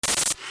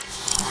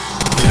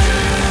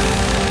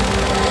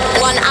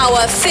1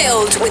 hour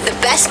filled with the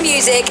best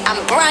music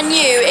and brand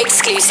new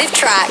exclusive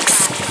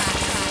tracks.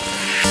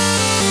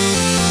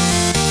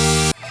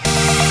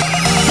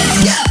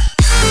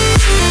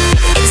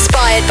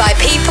 Inspired by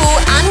people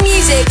and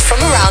music from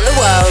around the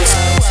world.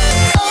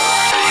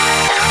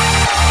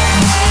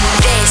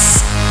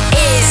 This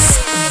is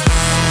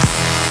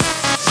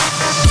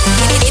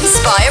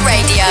Inspire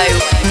Radio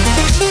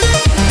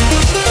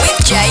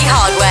with Jay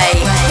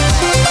Hardway.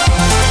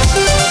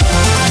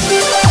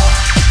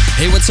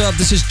 Hey, what's up?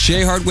 This is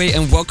Jay Hardway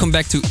and welcome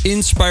back to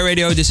Inspire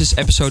Radio. This is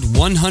episode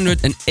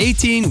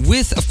 118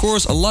 with, of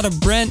course, a lot of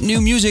brand new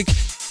music,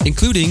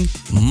 including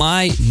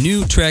my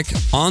new track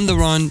On The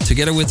Run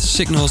together with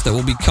Signals that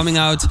will be coming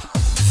out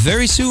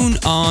very soon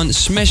on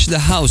Smash the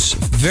House.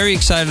 Very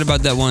excited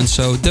about that one,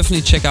 so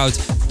definitely check out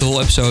the whole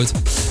episode.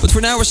 But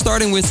for now, we're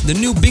starting with the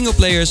new Bingo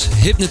Players,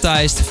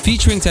 Hypnotized,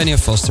 featuring Tania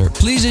Foster.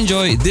 Please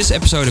enjoy this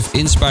episode of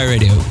Inspire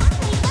Radio.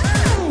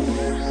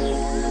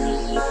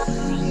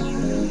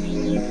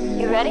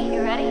 Ready?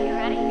 You ready?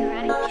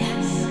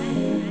 Yes.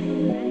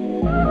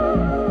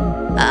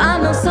 I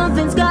know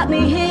something's got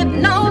me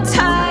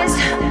hypnotized.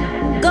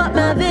 Got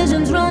my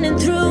visions running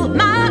through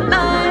my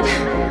mind.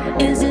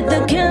 Is it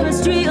the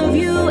chemistry of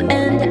you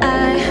and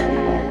I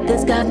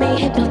that's got me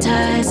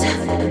hypnotized?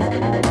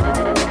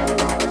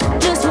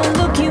 Just one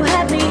look, you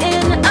had me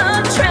in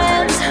a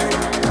trance.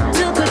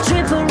 Took a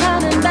trip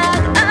around and back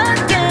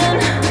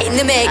again. In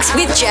the mix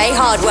with Jay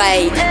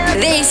Hardway.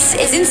 This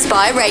is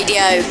Inspire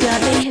Radio.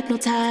 Got me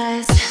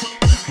hypnotized.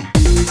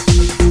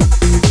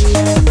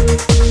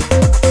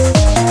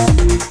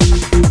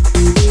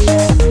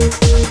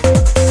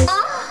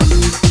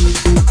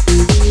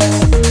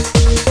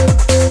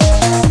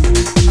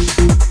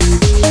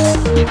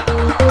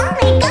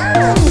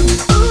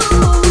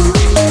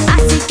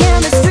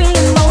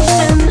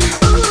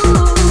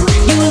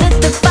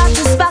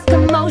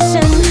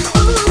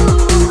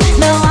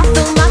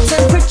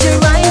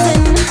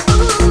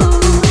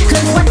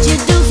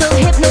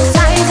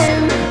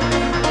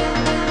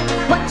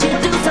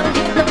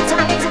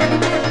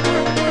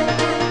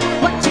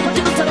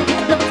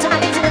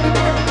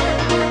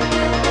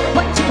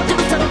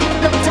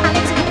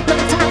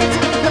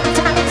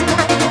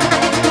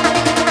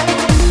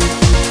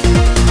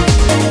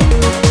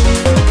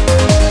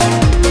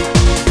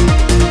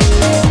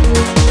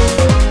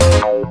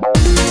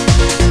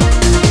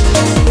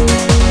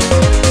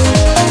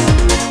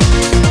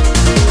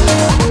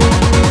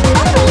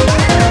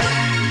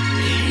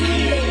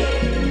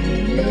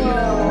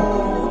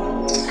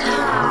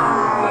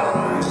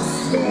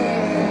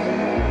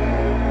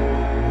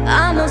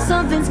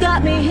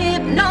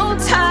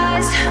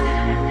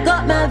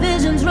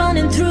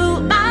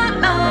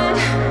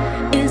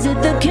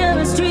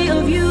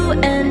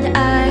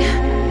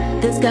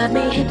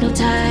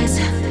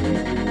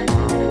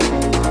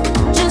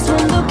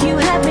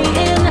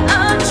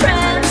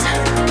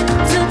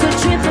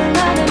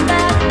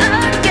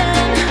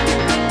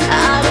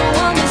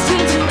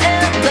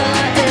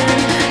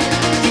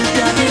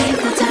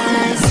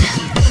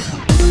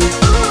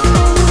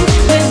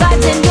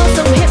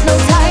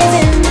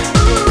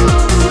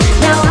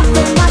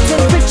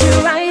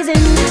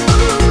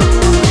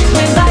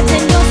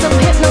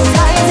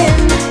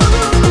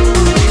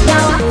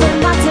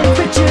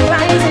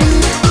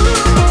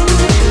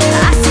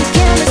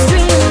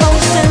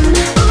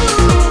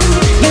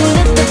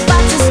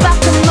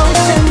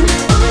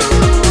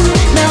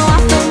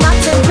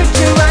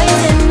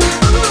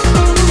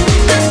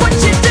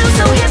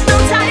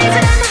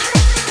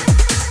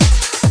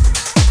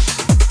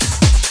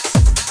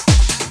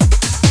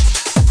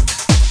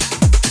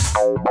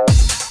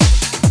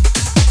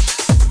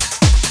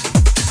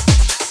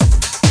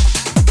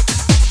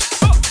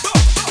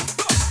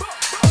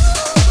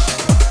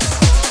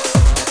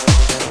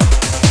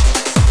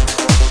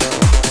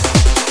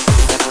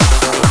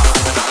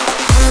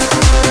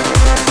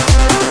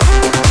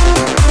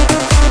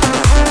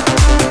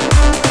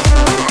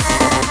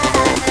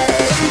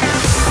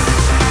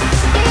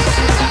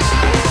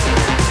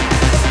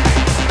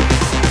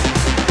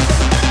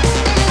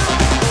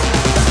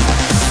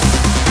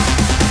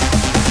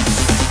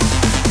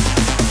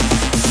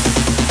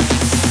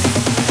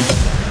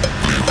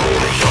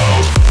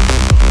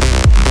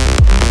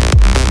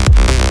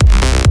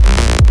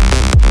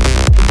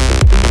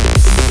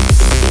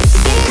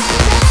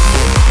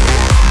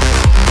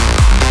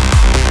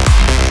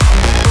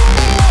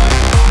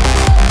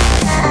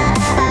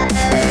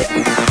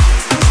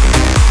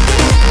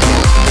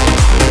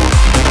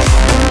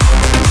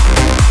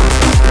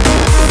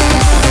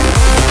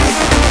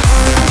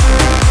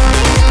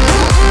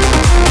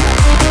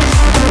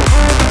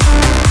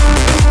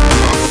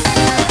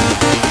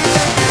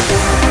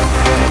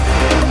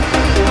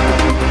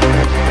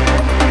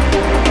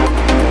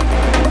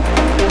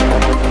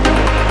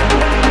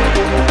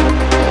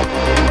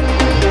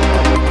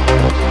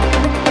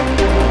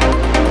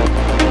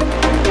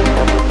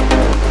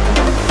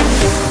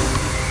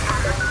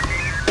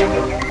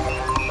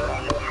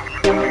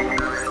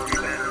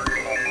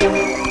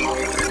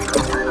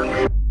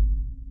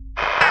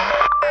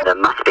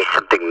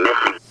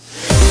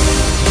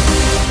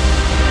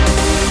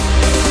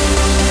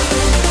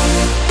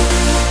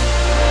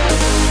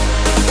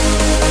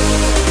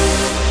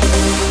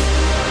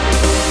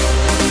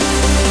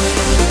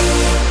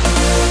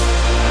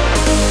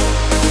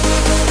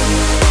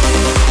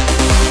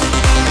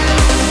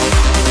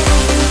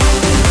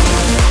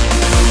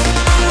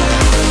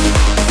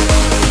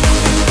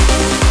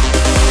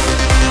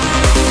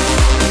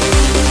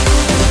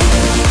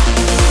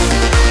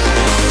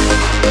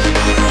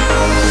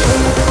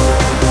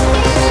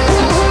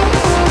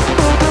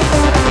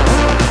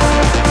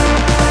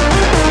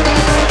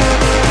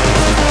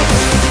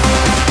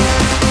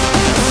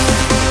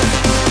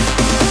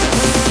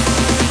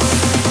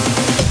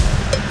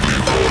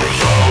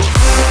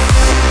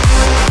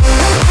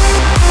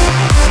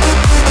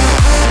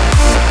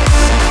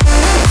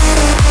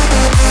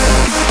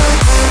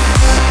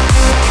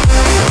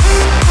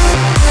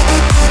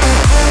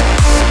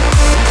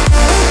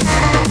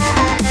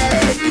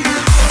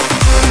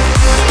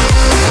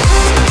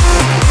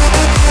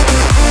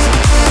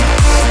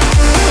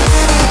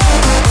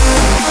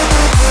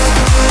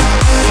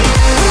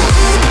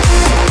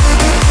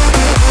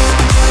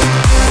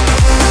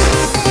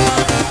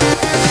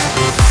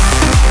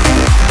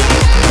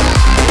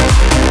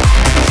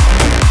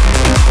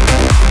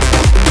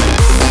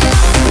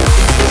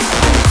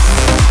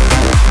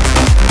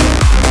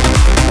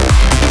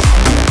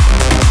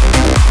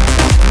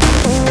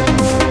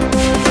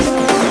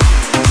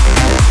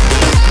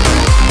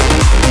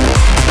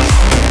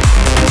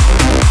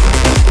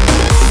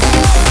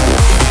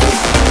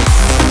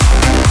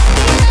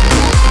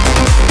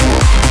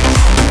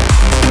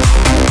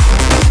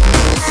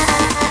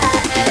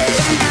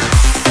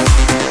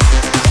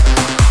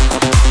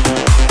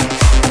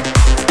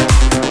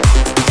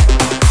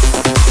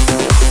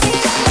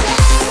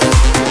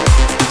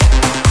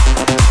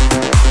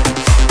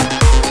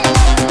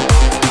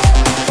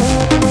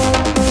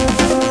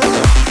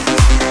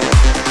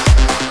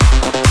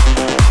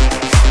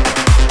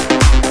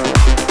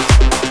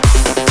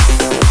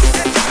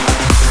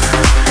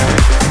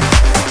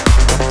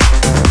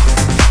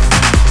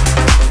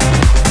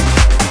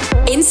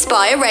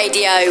 Inspire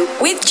Radio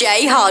with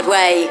J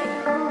Hardway.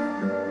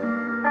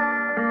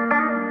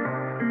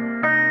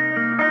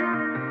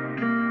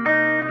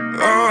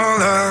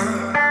 Hola,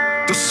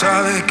 tú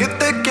sabes que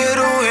te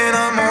quiero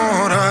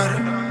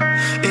enamorar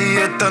y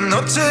esta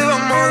noche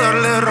vamos a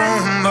darle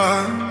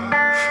rumba.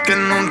 Que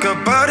nunca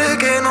pare,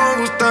 que nos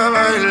gusta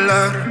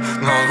bailar,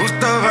 nos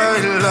gusta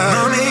bailar.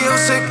 Mami, yo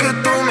sé que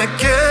tú me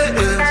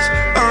quieres,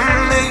 a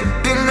mí,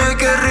 dime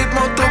qué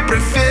ritmo tú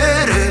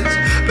prefieres.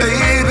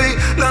 Baby,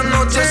 la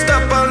noche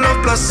está para los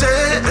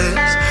placeres.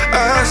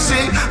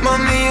 Así,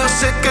 mami, yo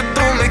sé que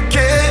tú me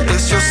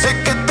quieres, yo sé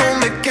que tú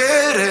me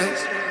quieres.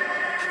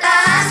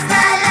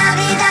 Hasta la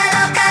vida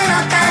loca,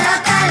 loca,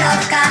 loca,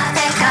 loca.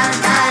 Te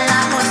canta la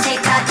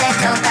música, te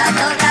toca,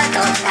 toca,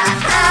 toca.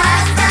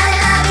 Hasta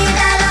la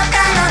vida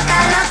loca, loca,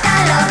 loca,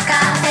 loca.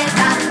 Te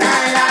canta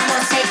la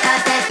música,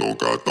 te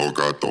toca,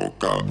 toca,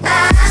 toca.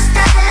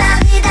 Hasta la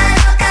vida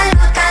loca,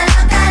 loca,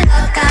 loca,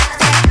 loca.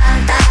 Te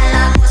canta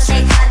la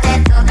música, te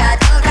toca,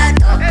 toca,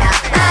 toca.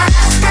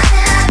 Hasta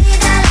la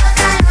vida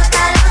loca,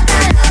 loca, loca,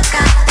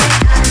 loca. Te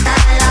canta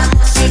la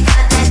música,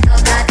 te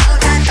toca,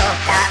 toca,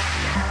 toca.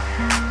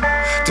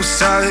 Tú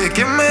sabes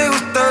que me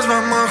gustas,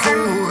 vamos a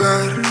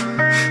jugar.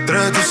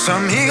 Trae tus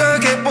amigas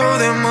que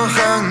podemos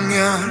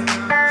janguear.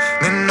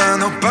 Nena,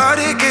 no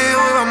pare que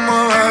hoy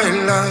vamos a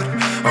bailar.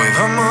 Hoy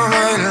vamos a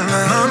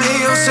bailar. Mami,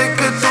 yo sé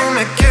que tú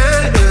me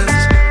quieres.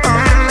 A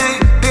mí,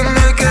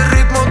 dime qué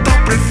ritmo tú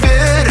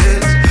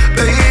prefieres.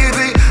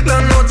 Baby,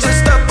 la noche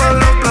está para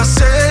los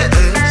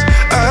placeres.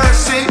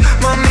 Así,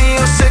 mami,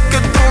 yo sé que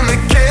tú me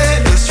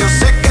quieres. Yo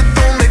sé que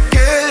tú me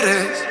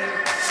quieres.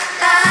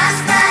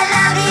 Hasta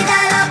la vida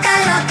loca,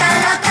 loca,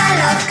 loca,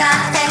 loca.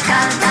 Te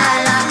canta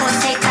la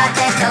música,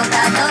 te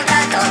toca, toca,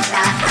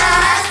 toca.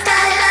 Hasta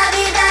la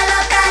vida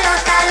loca,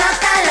 loca,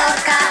 loca,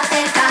 loca.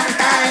 Te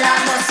canta la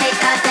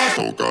música, te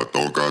toca,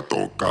 toca,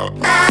 toca.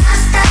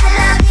 Hasta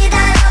la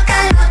vida loca,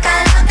 loca,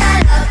 loca,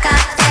 loca.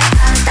 Te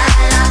canta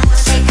la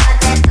música,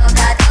 te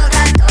toca,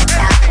 toca,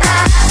 toca.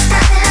 Hasta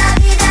la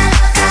vida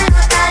loca,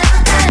 loca,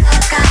 loca,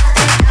 loca.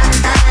 Te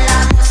canta la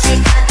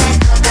música, te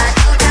toca,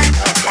 toca,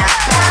 toca.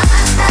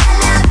 Hasta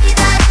la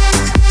vida,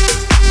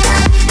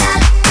 la vida,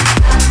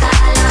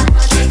 canta la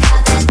música, te toca, toca, toca. Hasta la vida, la vida, canta la música,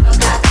 te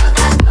toca, toca,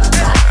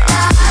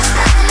 toca.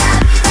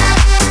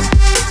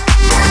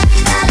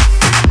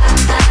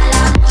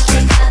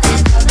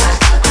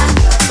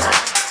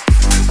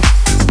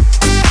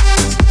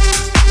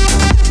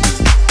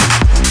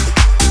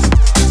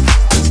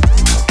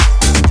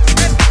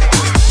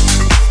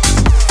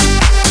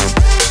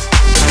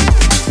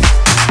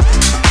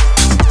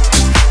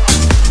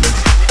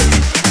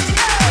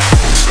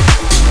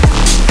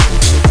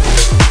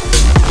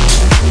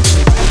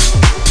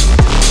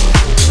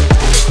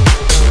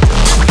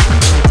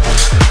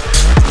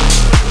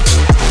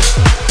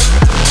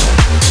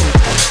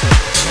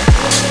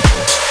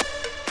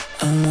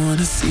 I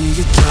wanna see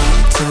you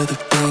drop to the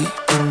beat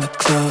in the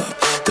club.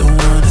 Don't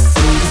wanna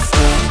see you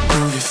stop,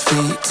 move your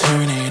feet,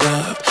 turn it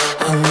up.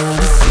 I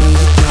wanna see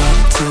you drop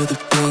to the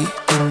beat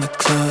in the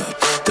club.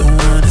 Don't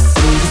wanna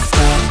see you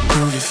stop,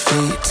 move your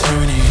feet,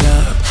 turn it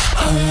up.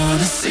 I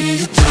wanna see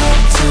you drop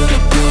to the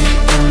beat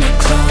in the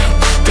club.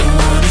 Don't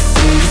wanna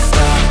see you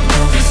stop,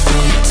 move your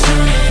feet,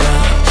 turn it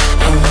up.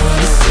 I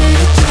wanna see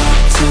you drop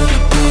to the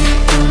beat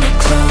in the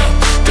club.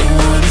 Don't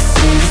wanna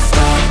see you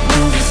stop,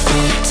 move your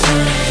feet,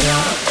 turn it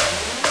up.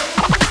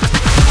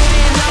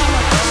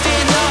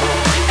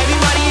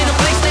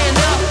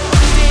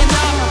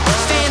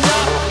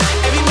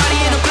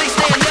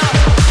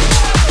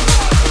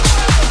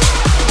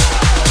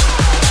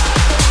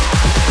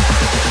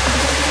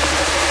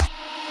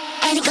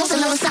 And it goes a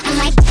little something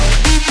like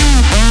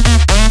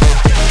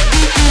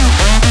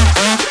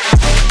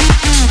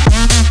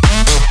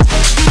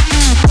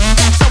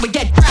so we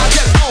get proud,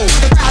 get old,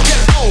 the crowd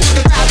get old,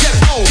 the crowd get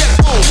old, get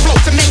old, flow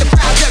to make the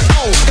crowd get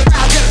old, the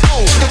crowd get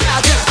old, the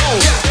crowd get old,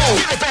 get old.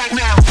 Get back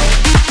now.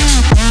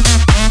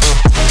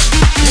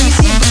 Let me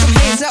see you put some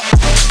hands up.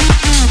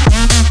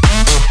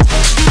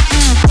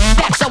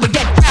 So we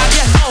get proud,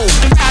 get old,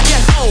 the crowd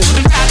get old,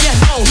 the crowd get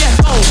old, get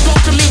old, flow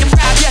to make the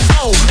crowd get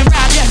old, the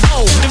crowd get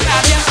old, the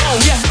crowd get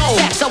old, get old.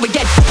 So we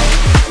get.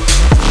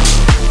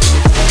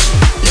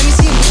 Let me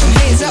see you put some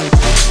hands up.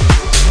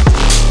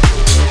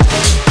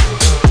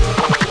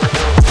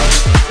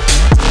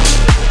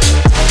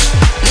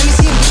 Let me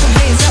see you put some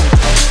hands up.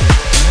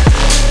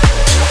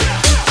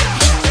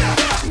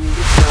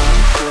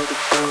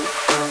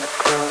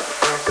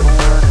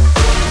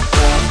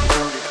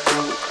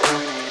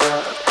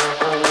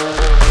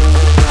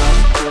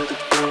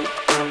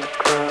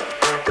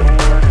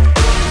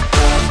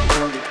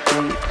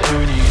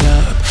 Turn it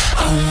up.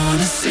 I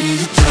wanna see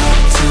you drop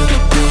to the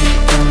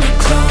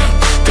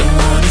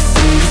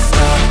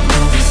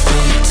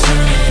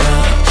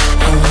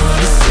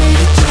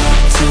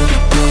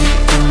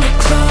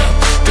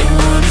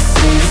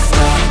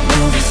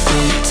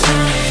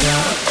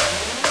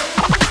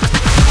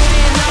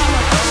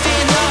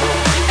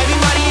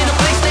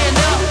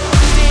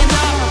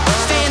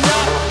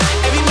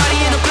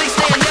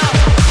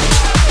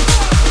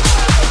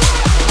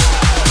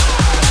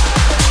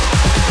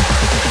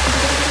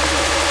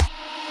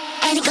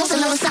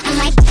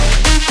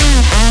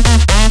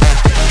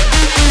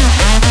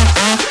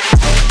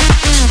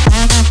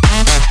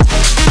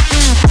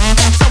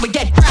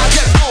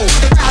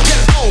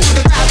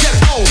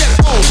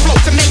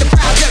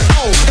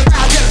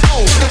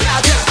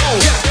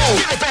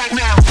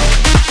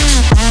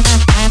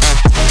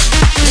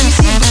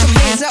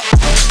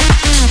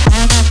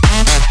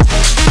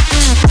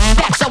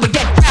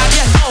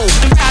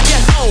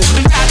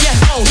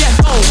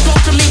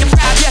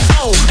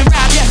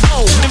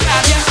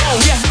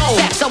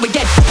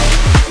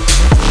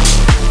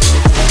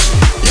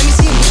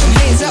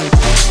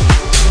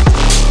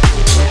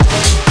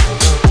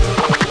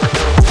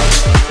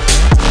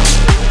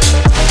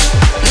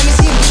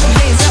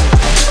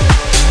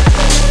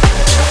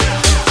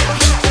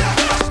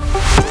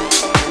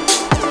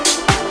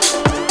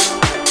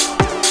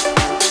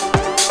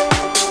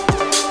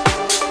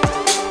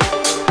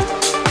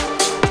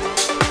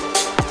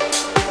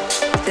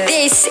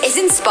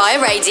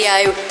Inspire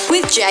Radio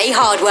with Jay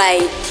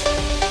Hardway.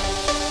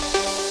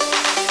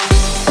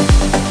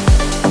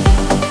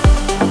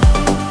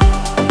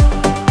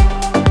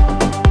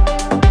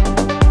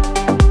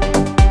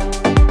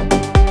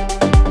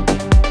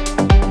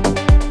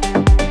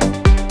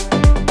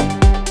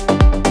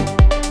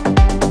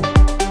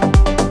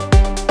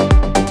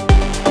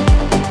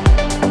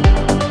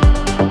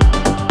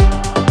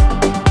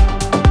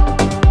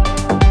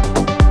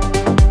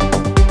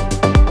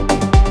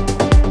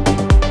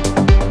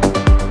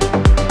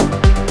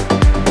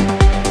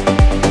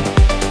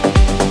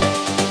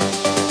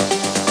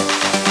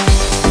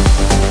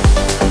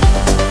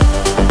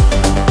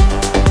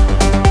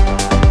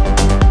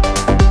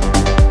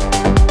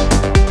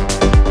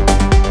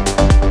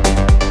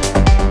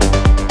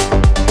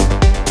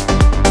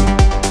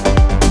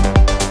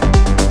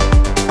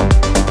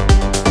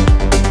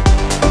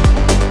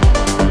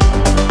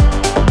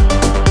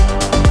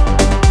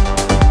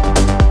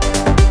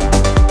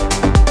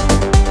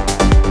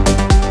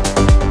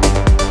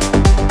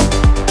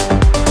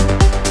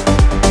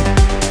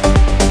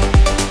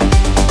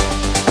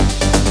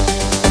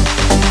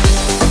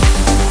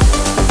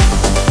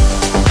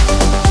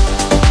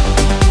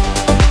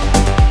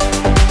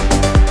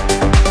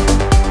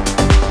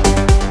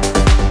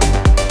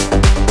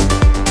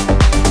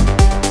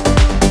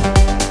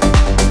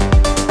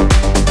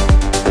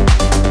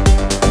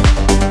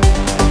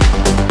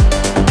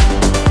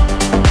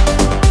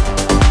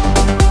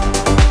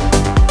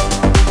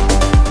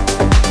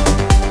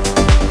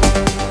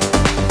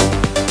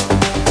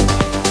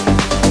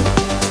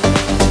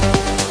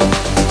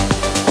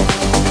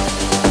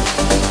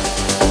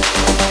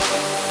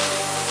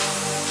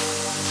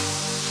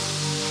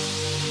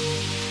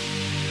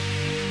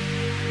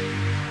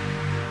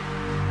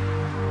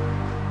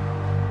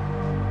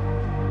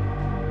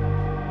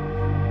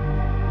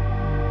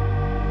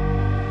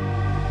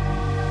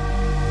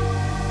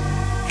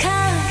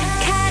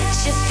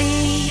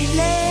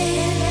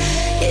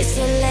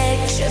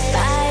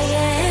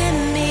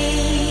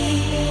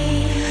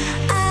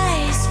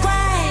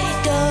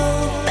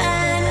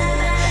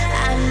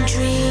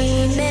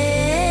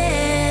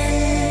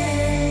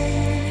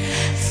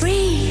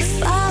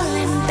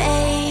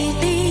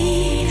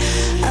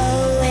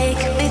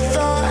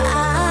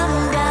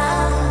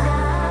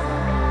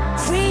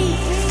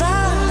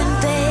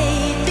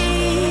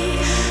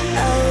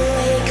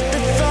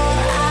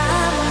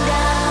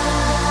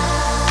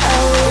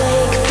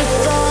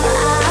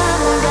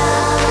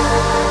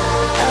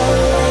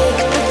 Oh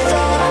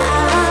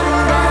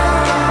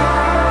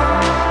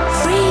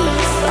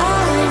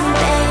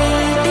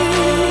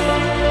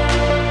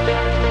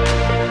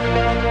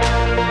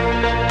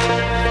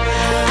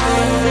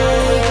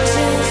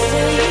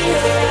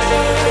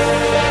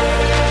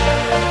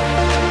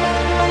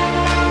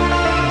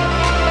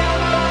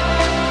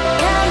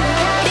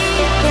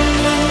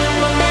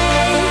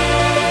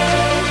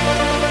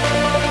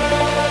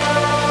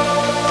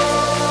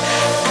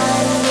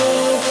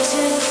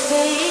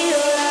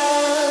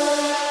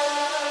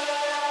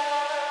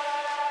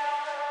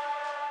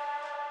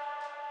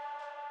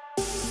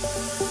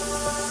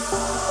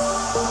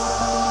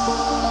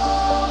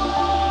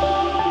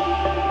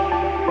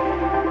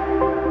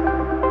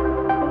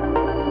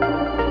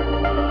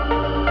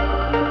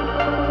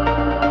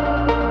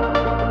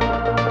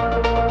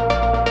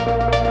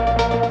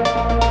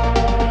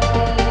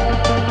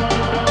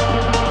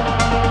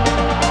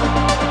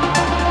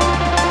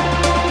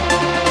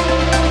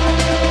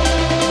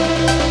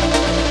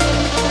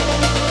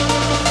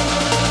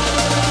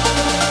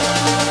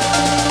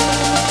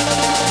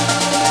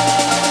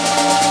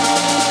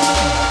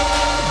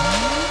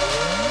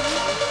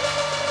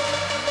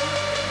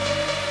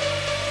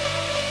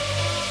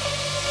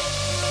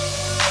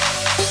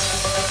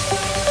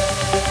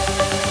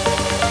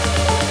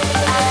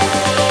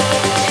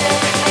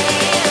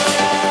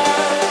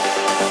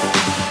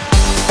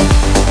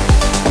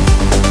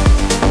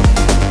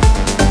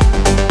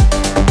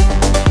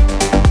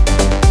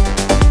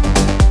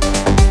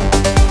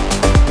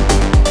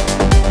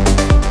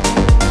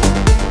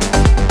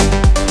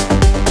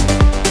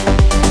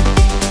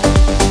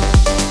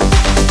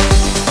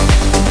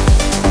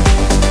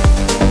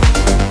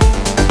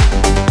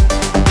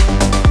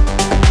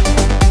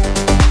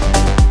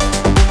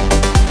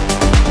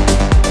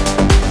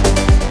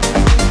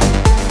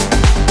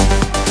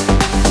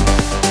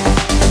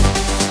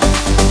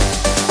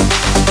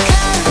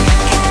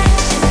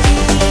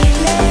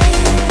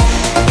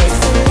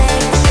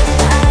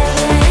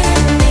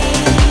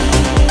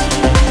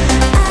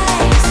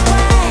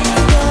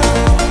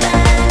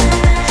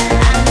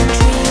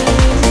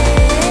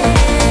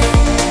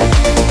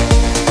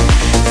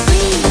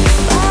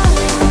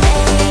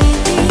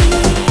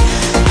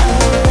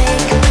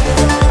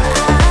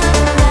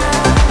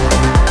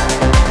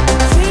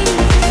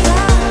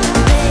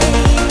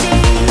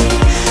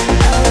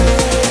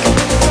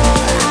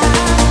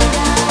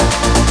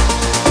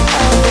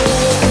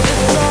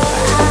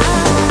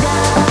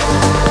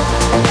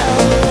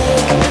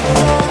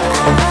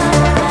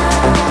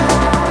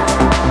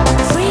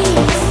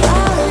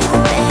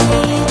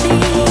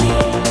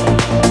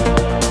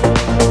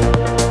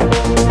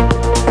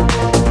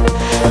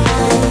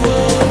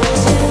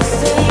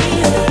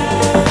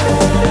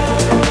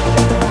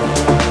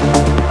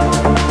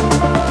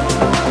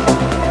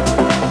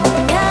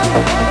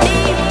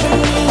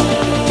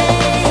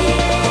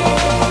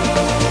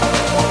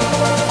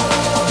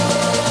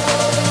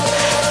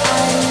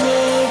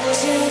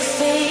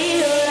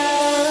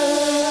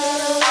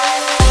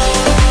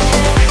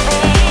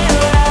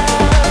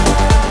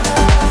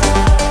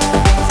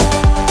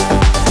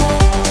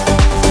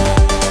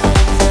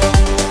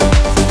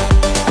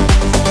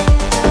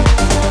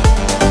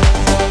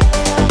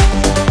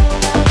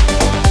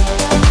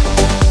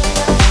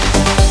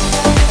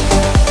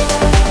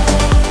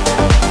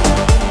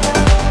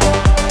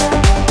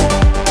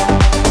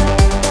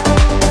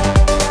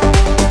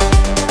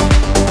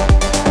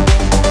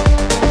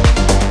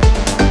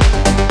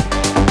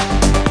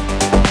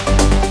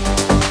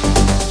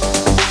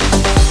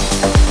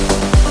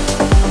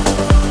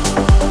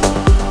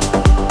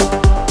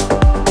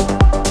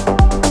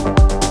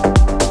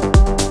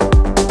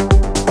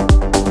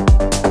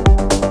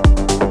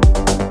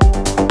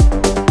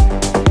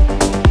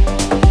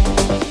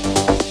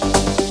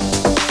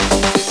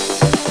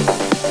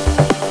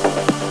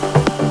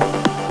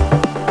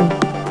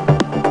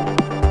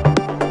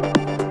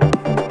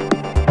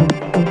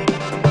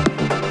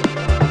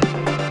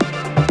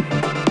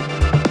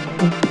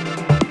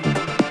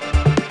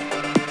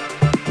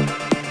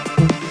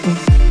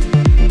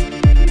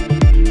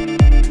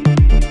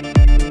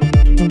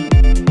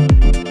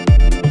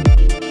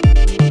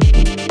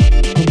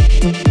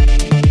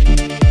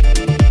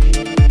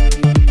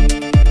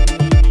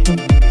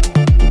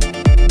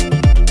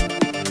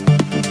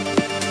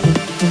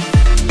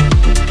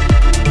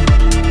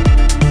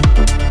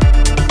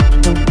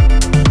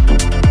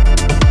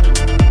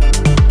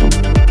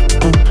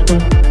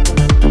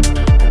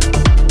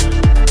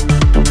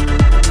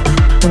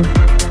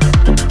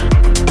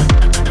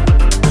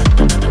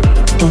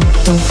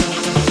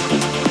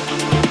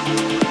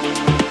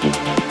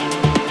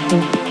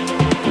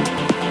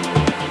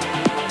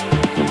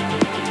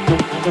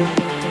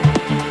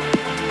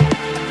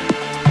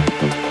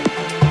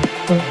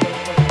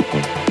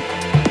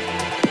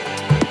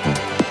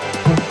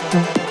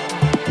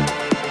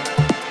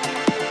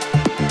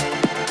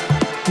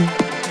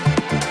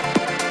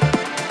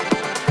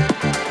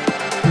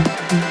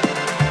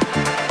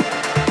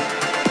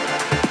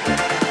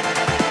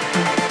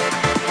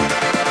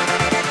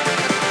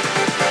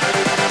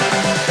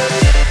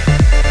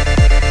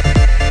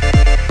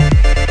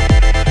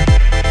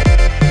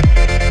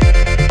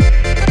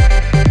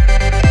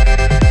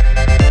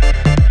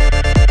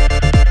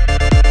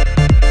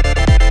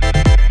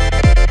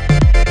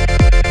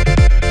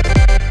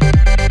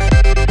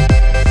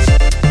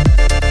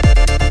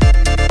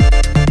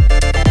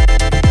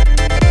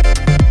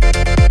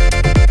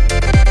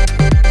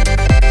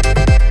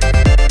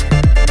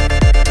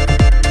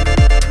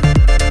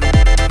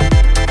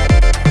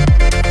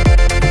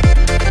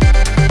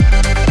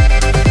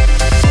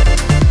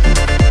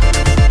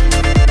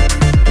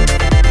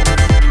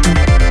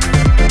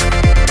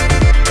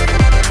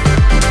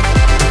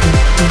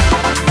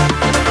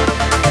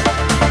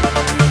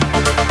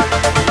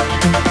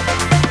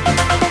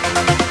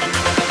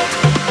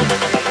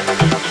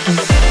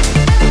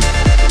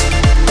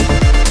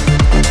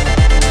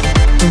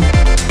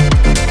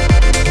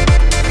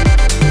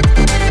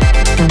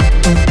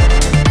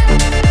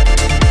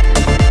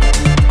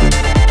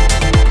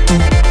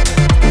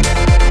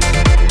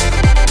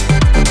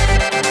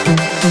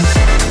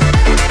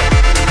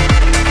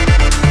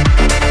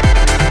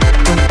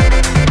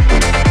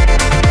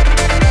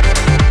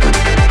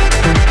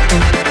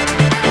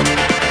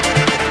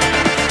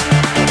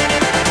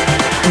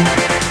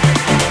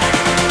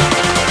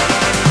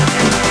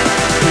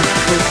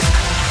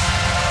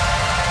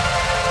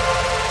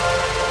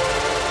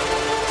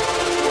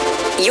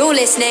You're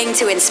listening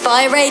to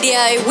Inspire Radio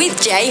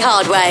with Jay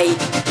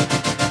Hardway.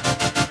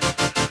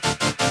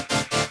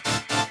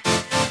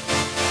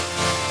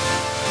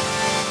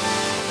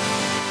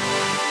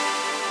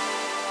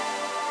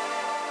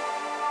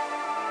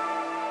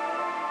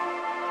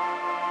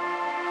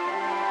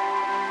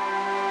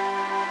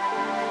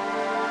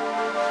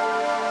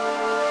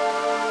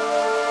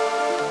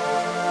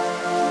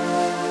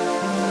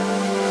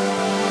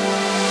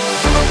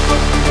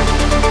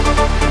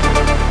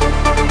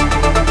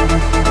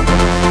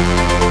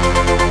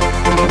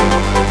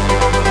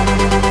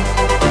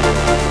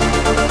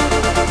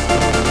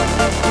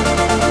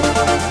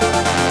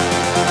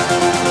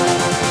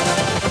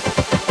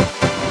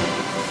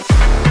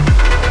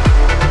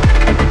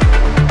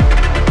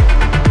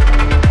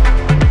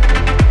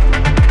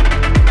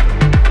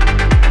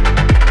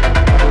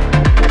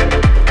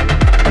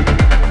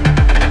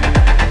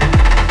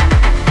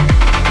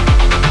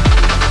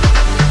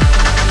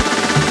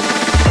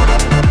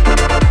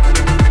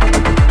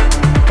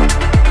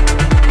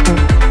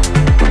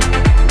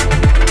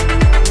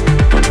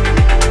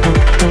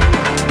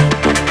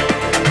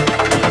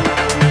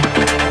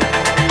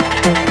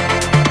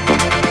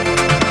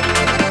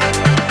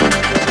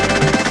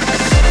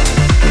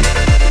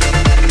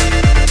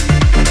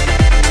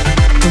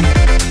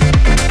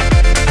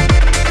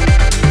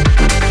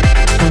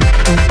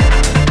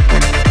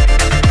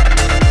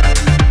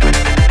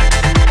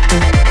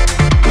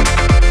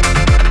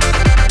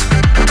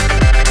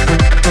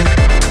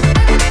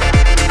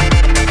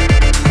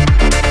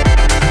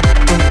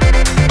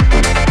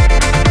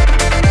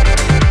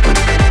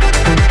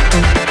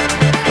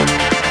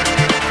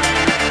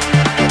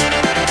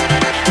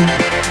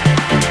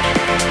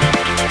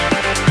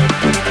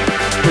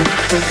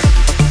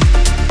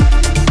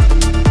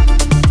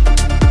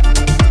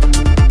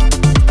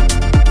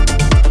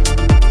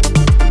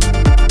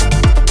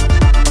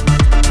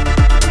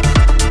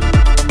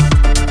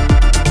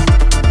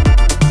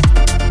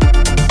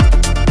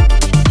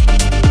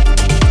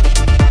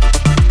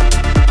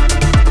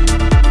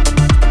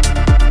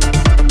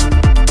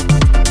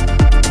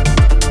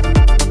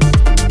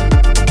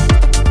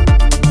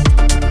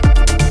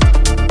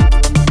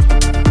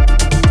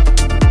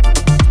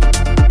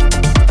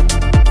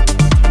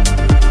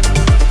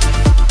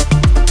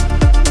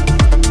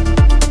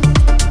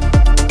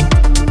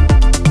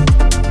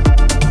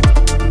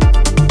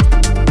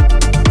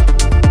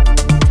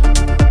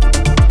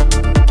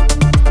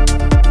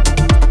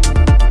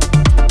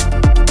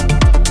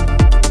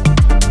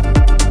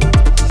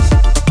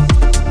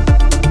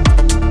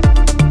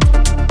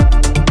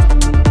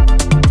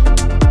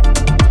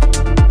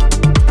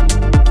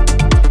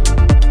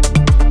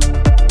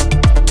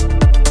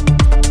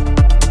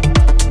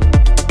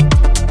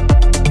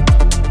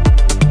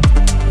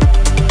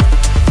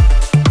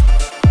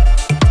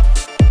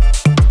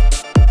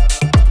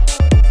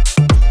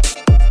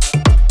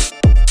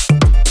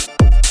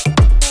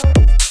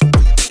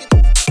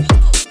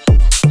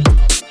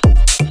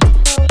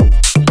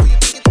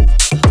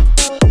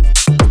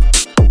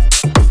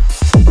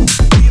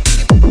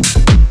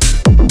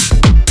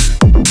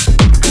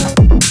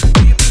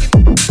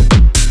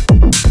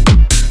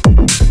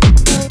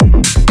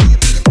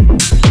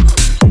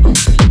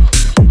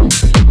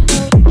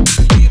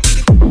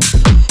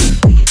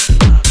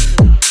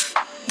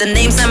 The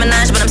name's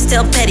Simonage, but I'm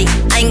still petty.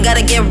 I ain't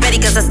gotta get ready,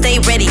 cause I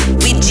stay ready.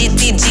 We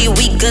GTG,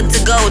 we good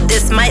to go.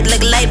 This might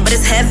look light, but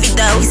it's heavy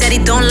though. He said he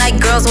don't like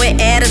girls with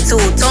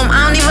attitude. Told him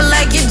I don't even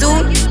like you,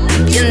 dude.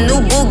 Your new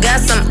boo got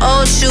some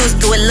old shoes.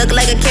 Do it look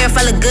like I care if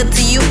I look good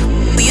to you?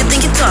 Who you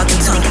think you're talking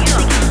to?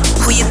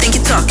 Who you think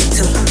you're talking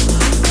to?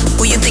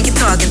 Who you think you're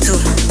talking to?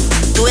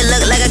 Do it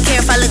look like I care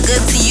if I look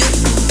good to you?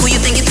 Who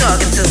you think you're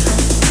talking to?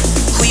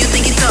 Who you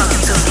think you're talking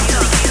to?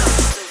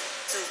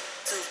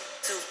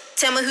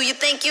 Tell me who you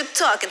think you're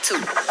talking to.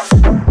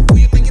 Who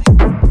you think you're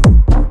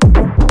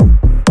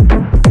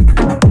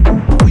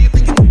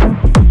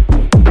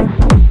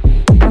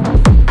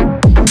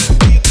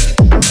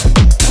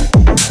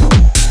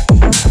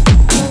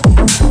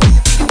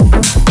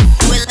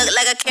Do it look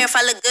like I care if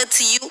I look good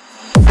to you?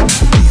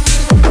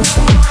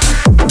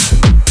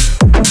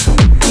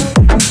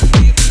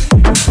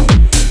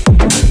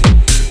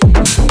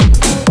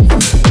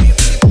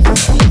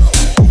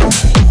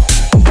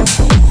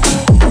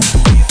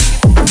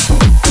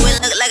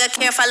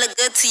 If I look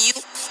good to you,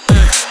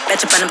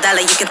 bet you $1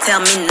 you can tell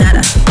me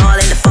nada. All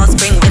in the fall,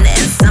 spring, winter,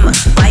 and summer.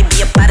 Why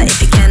be about it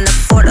if you can't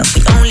afford it?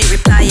 We only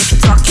reply if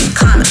you talk in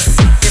commas.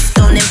 Just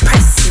don't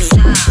impress me.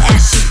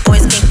 Ashy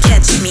boys can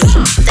catch me.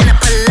 Then I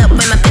pull up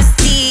with my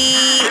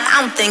bestie.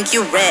 I don't think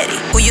you're ready.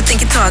 Who you think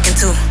you're talking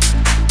to?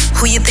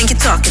 Who you think you're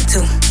talking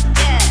to?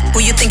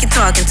 Who you think you're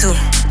talking to?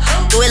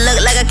 Do it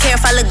look like I care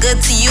if I look good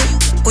to you?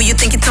 Who you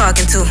think you're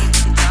talking to?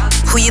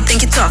 Who you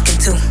think you're talking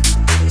to?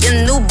 Your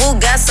new boo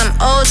got some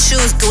old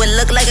shoes. Do it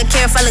look like I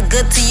care if I look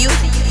good to you?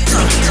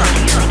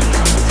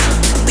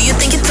 Who you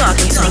think you're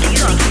talking to?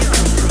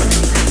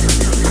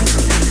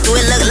 Do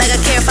it look like I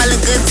care if I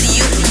look good to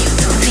you?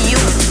 To you?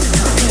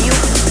 To you?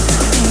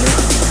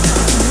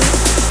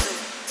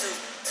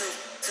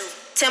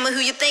 Tell me who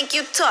you think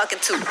you're talking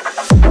to.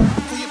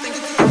 Who you think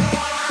you're talking to?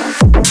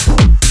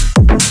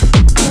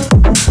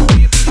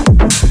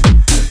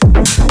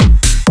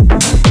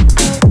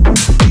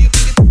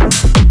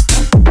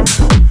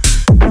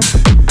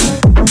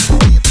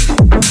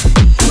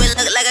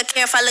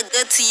 If I look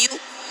good to you.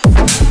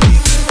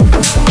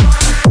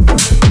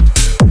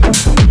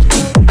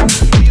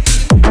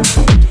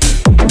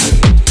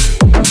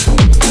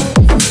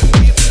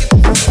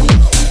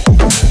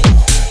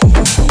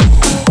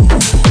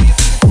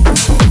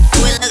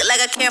 Do it look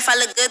like I care if I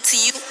look good to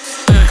you?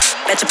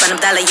 Bet you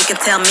 $1 you can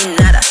tell me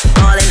nada.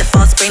 All in the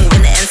fall, spring,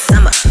 winter, and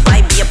summer.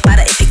 Why be about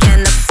it if you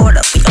can't afford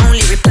it? We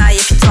only reply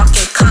if you talk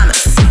in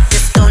commas.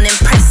 Just don't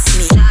impress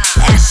me.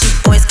 Ashy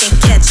boys can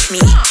catch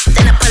me.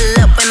 Then I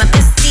pull up with my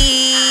bestie.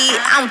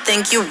 I don't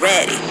think you're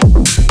ready.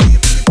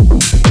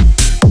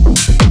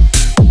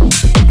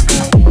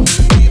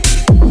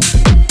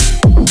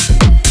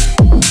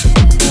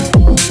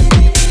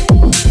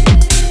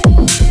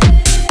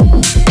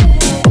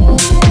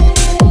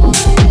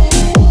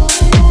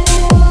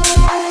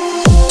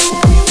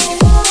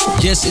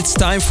 Yes, it's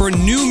time for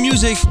new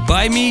music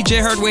by me, J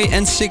Hardway,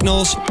 and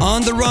Signals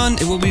on the Run.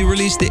 It will be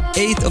released the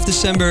 8th of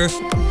December.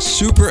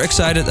 Super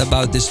excited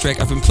about this track.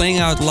 I've been playing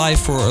out live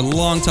for a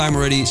long time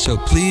already, so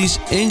please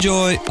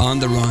enjoy On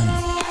the Run.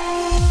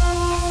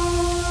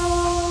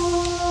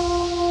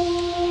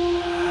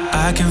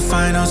 I can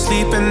find no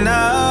sleep at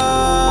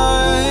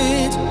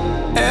night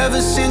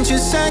ever since you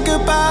said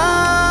goodbye.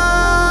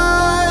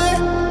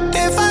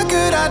 If I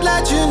could, I'd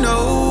let you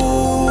know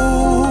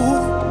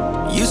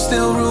you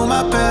still rule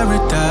my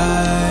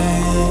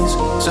paradise.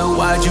 So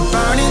why'd you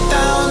burn it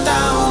down,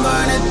 down,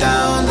 burn it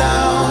down,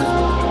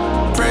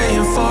 down?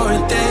 Praying for a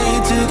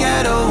day to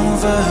get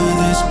over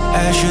this.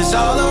 Ashes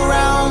all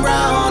around,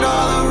 round,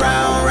 all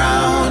around,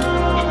 round.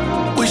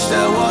 Wish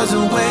there was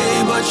a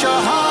way, but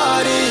your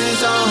heart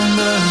is on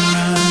the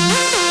run.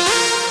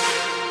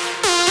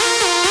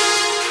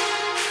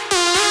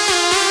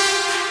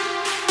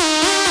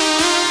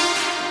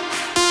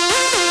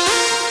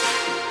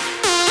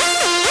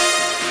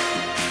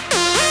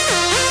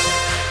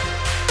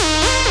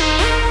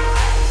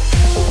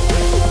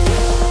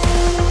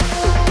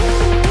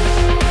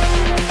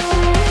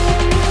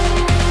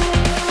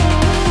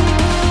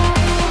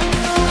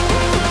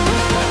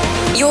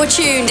 You're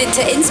tuned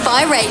into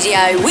Inspire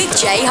Radio with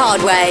J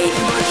Hardway.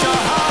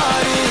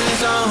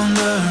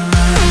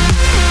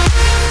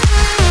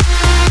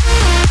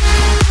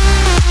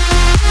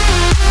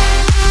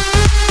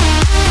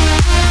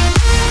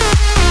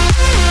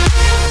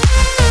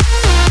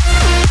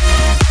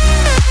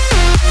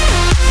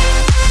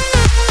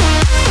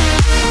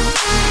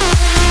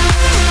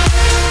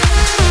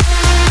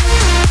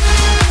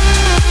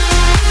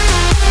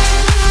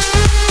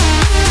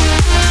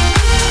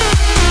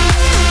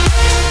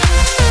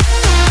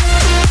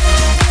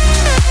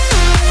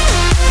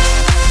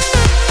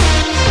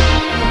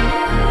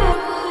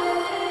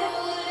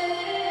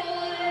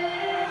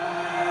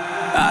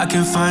 I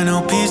can find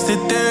no peace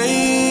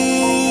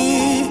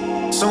today.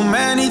 So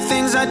many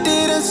things I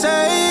didn't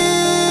say.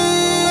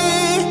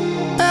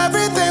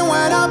 Everything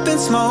went up in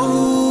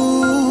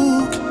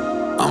smoke.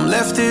 I'm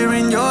left here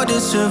in your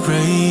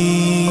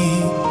disarray.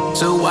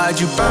 So why'd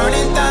you burn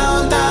it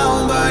down,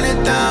 down, burn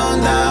it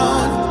down,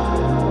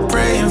 down?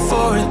 Praying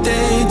for a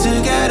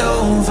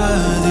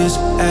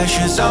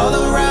ashes all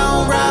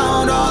around,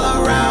 round,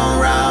 all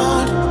around,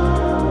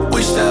 round.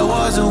 Wish there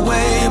was a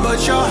way,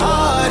 but your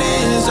heart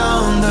is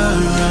on the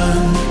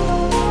run.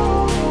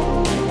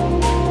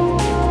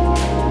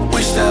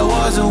 Wish there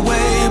was a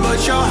way,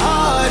 but your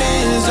heart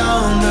is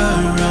on the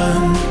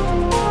run.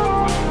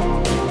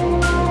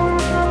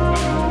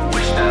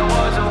 Wish there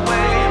was a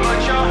way, but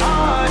your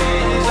heart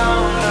is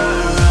on the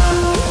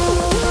run.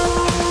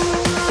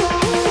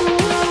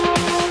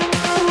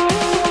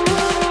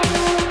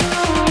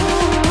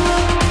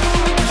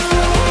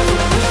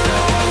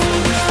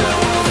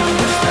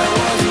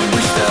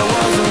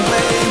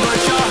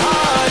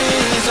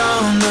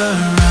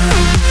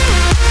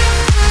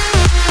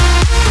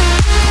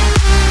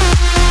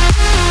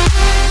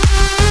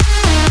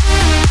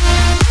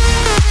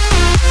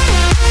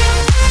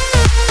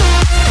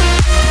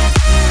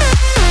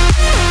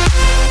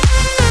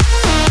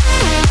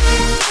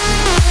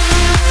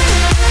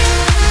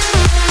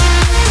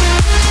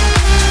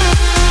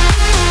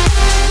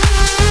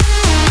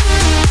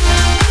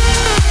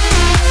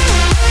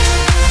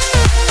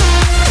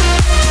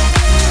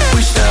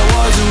 Wish there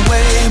was a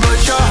way, but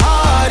your heart is on the run. Wish there was a way, but your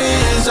heart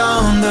is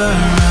on the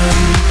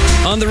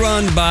run. On the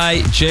Run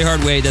by J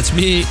Hardway, that's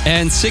me,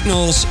 and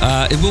Signals.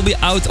 It will be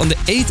out on the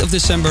 8th of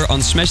December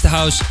on Smash the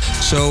House.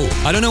 So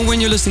I don't know when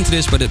you're listening to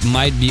this, but it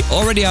might be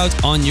already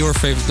out on your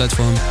favorite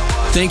platform.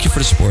 Thank you for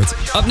the support.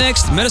 Up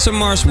next, Madison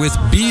Mars with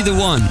Be The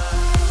One. Wish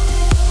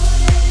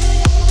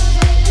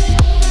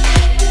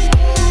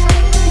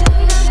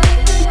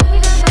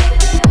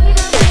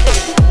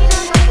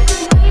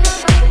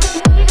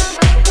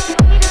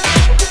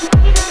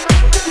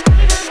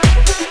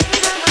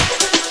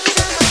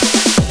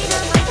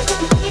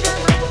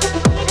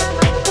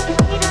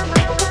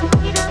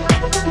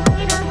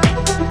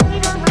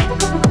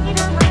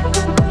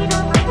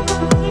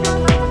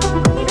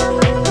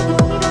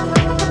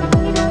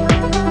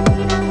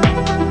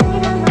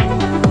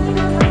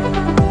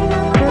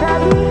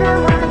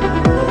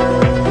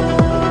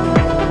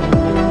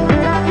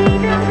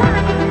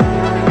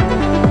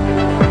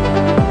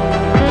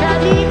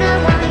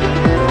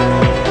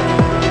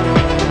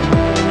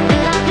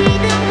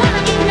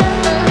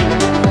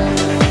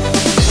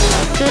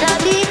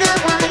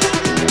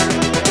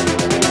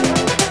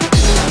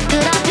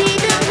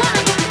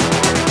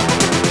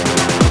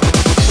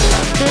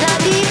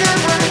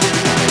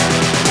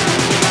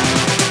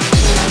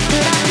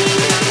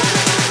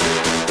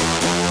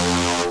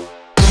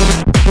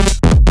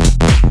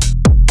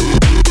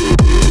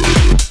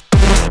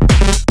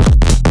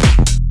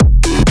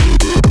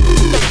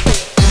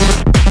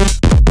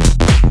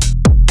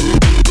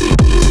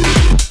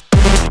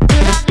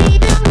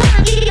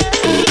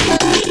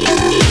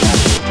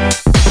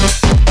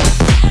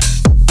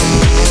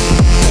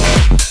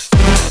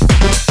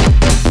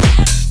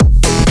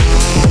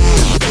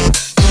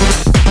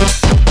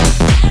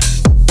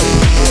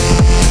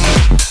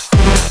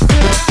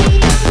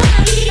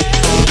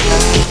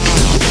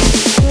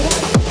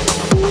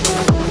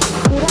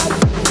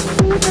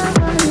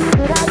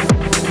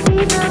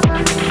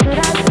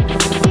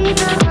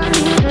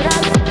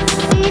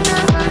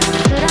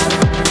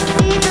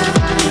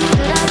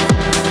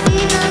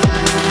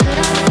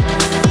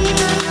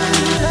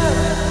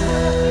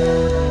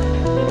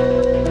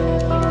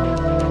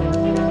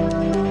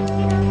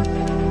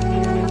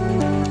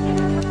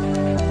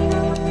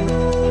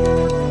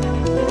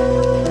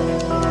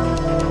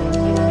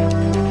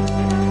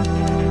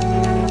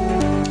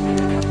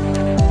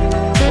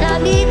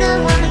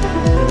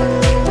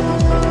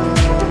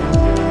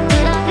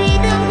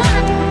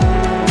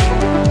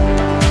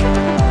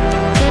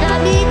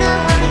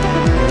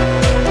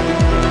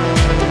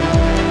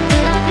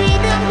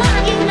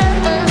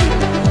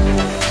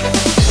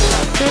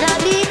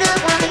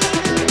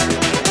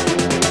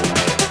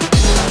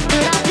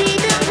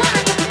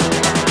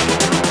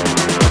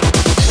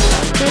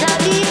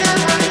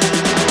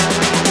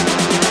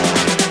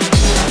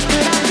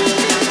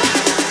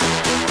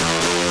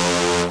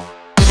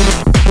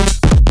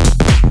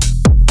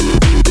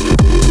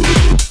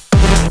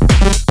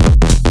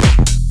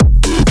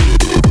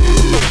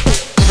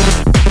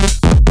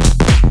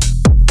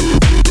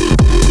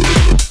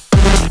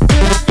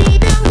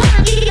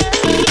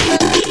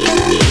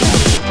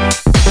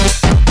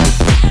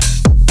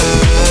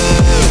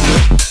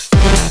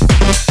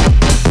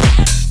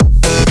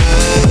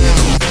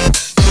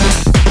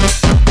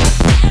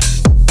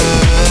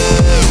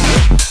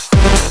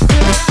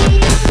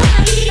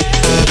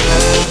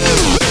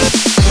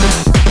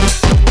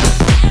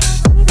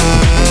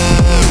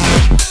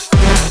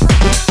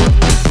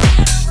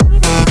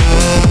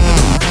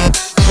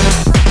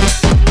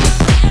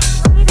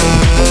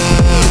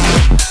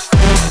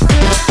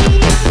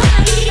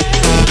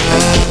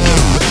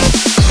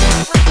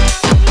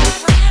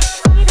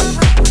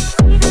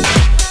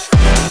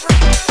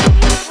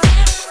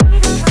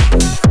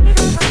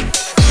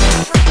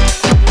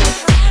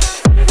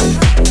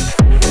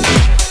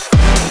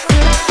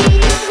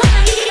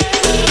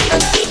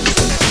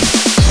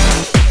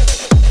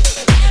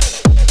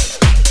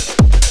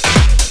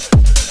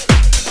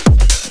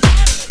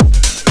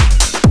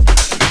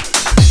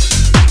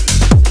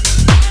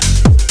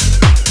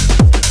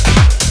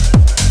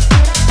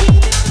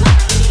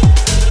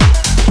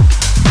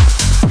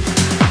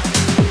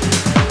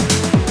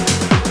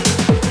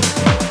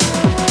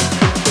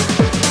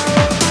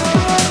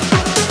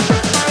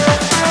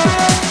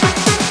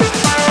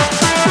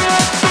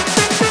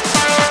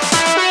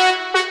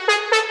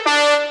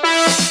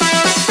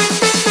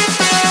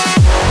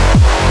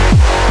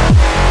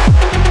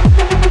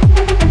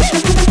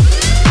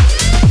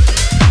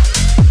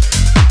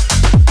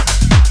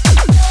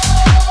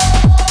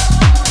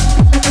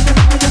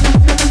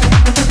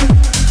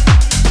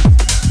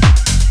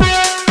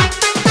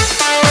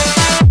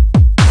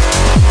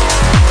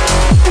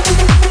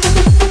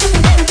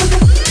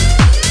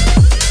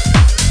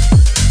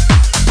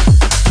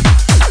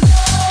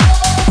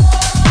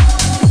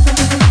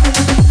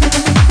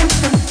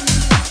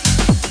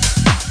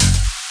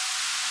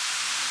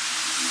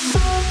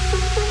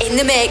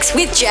mix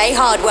with J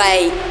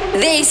Hardway.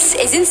 This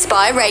is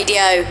Inspire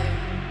Radio.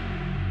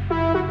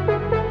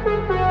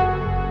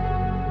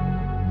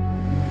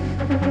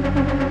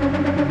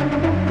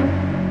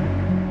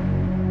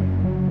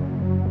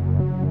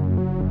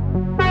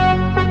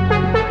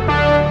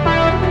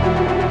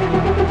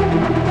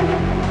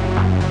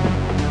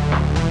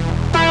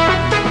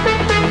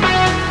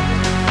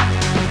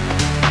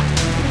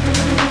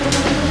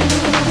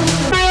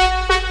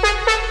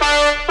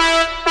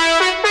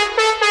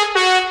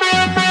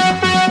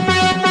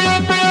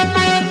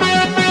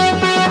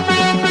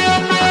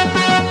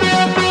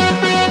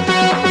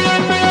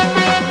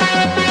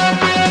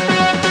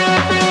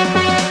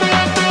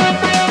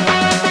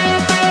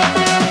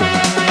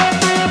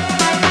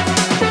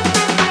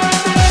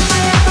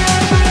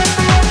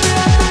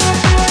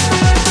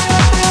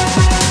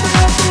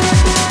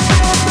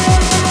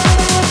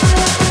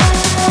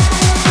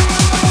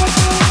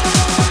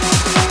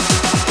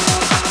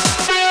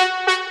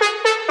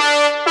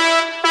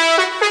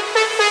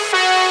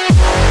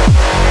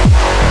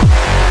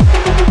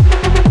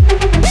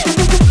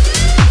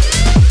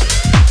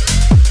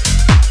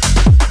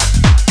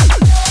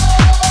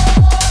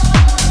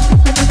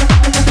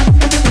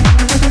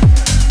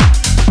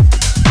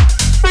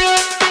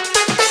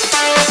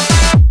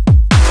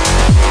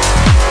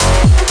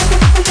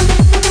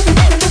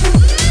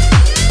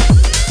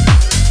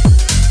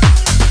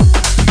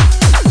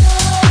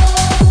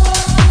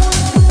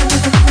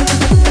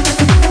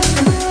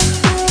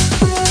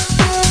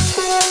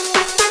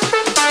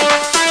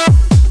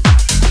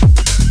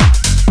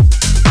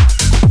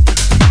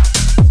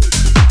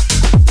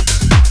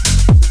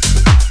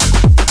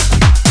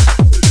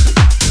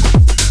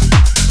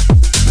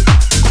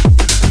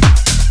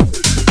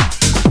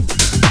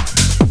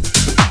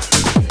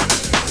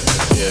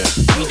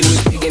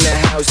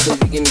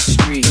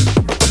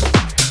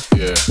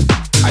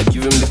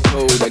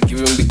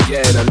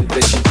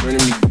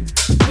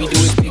 We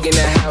do it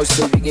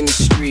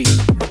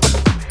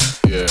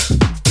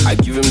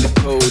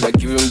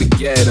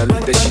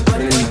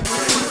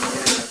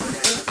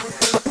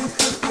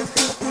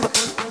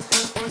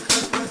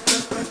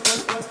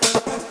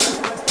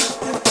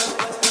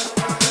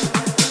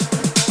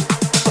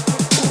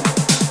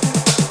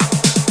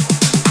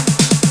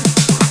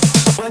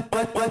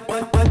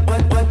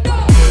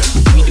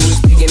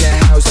big in the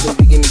house, so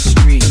big in the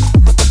street.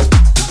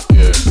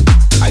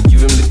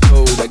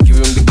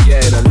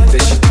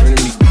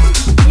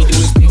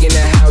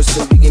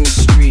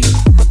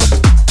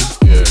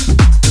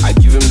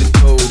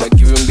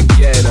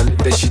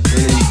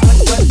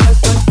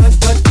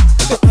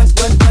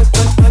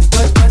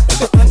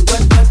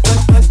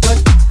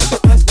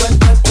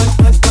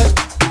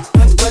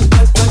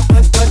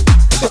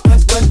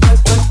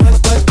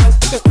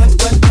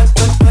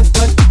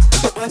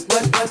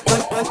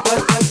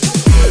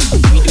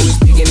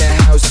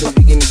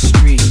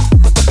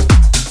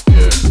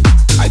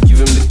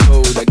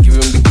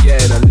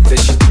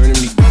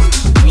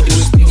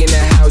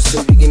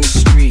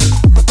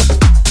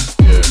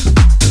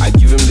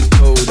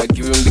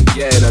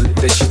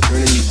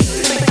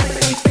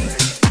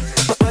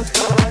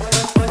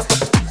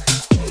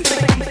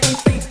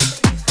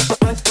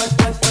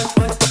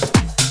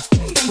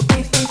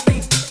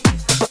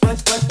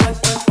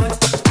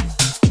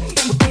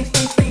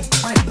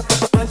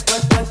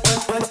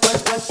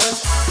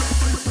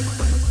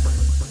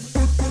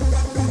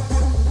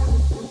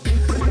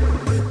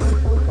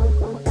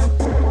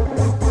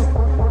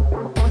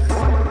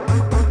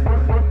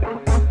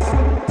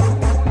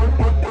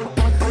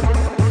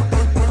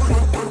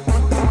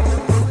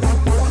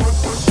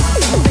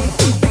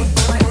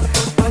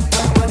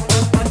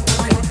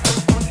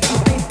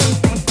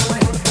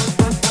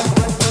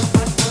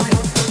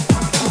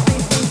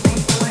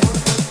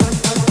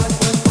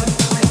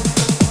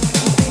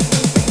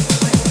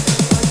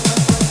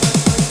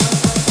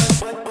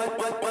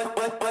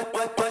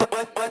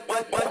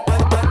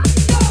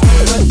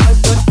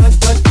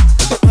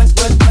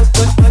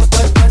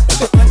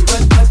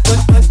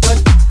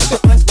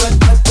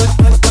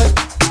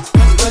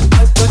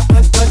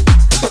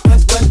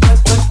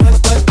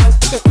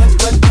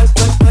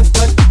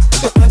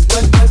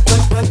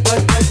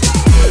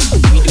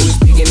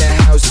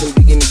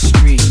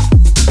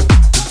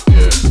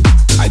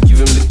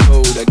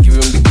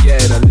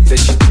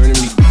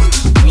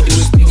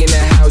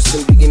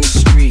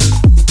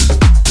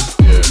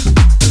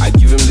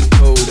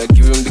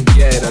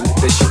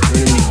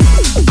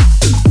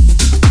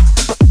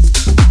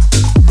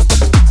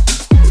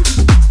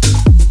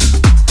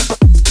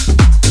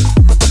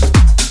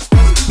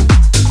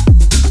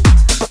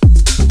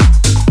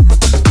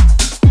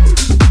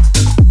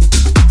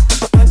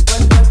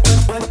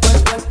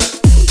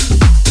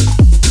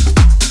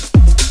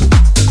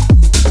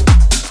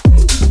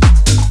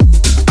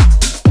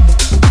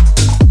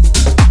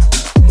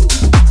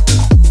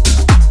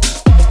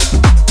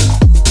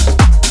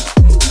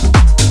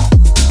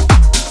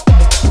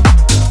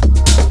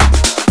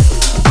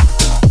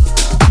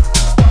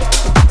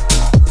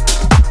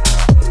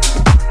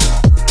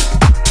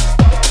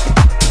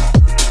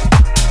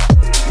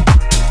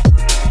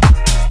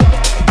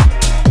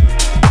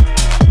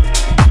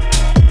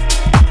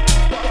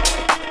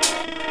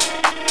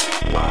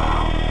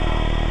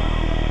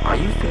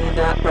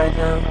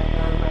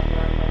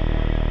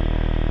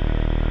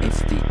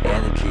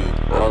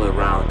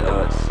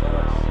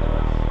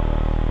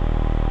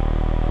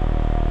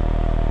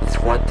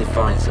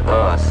 defines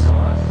us.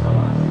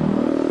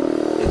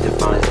 It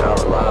defines our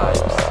lives.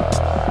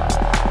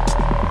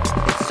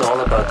 It's all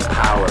about the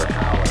power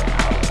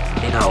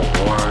in our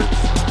words,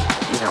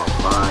 in our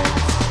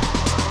minds,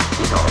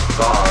 in our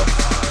thoughts,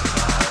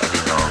 and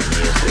in our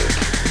music.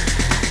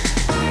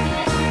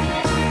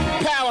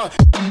 Power!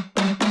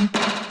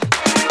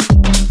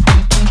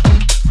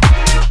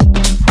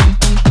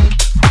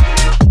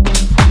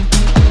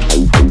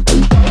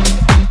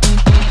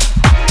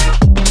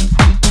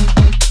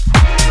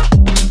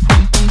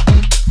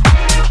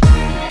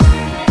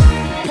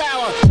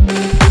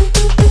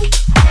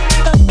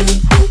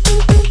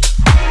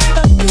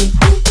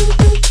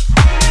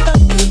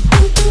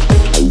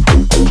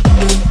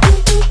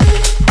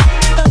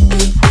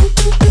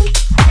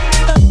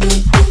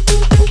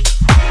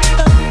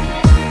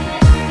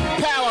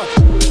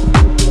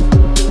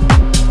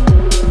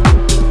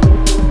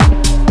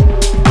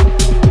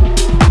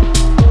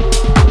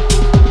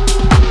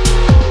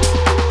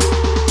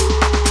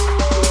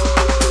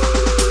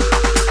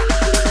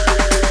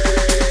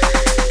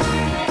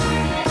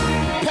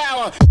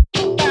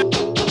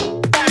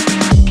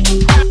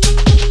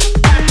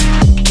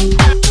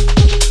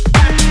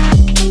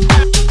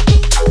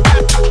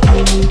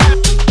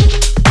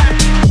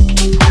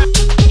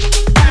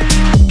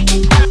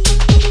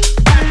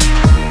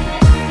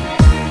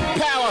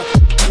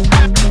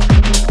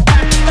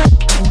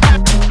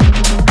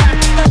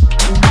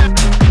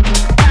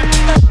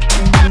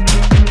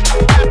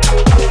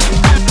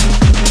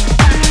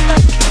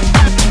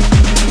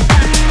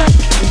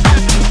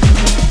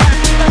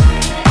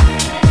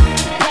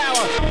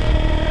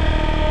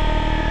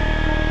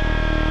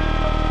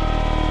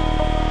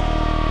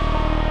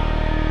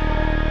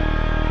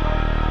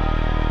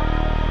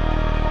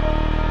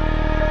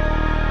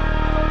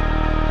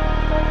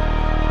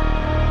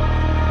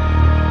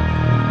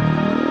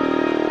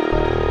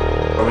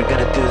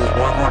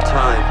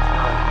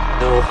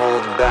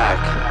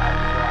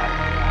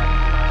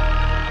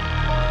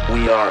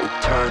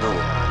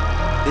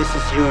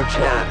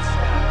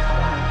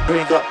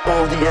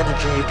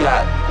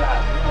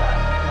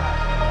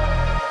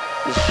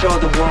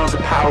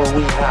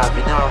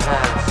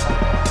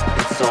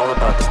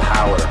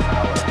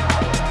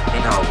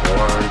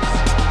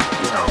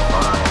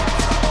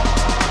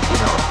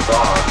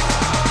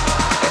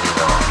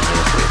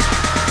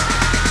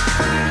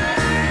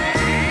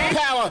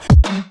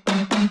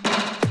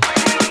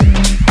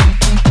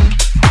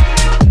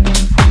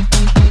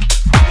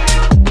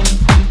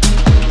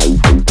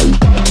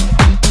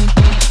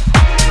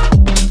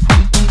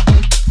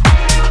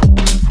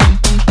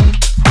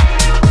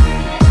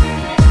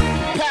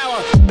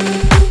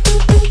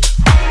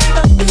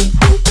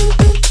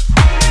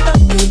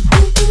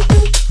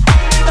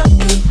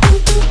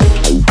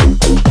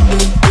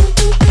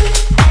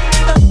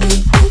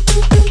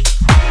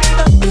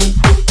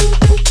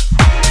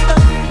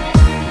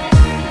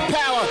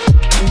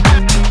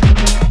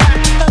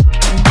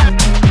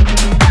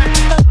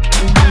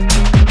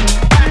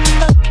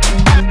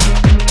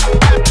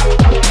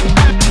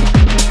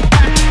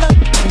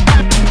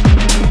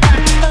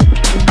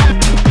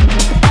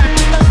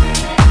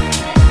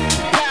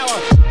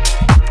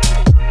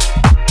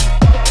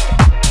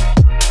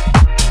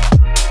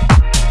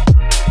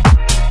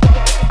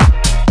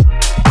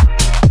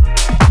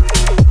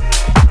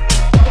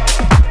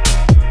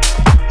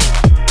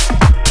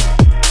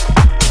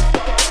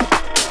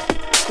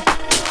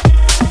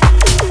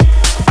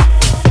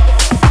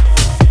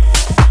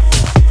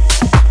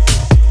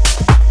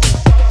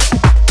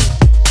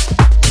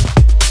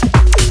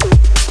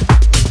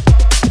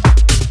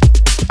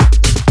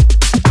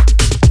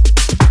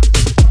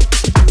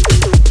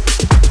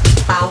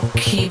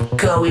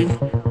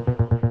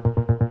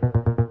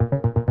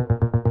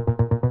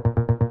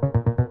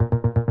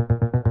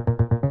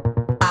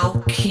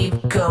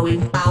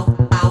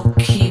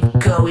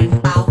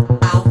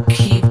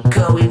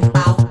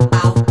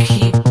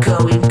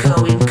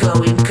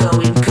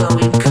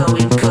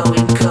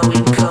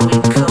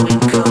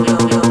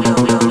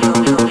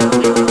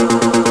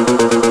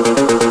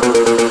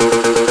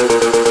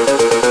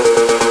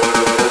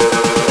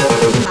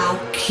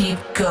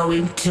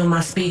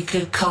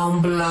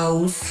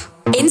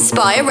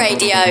 Inspire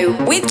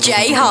Radio with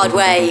J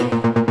Hardway.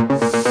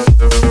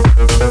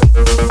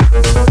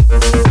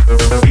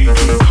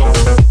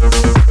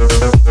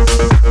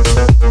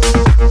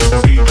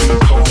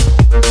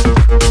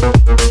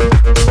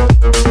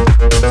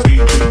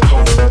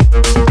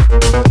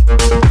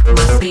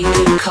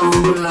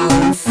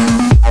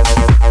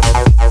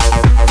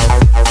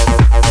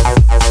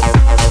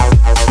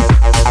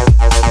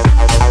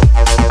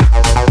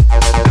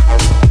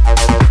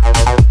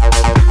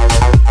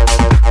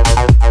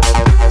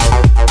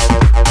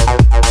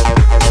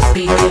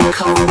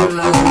 Come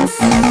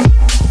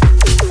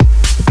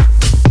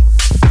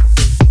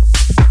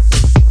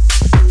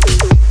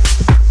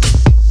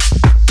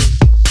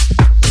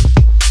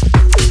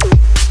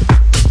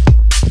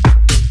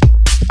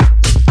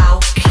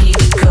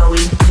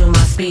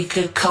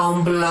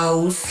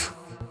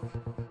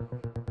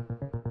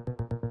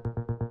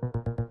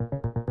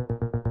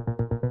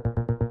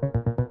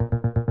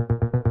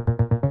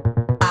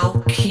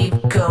keep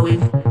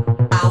going,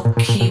 I'll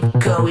keep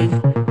going,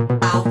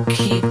 I'll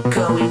keep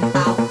going,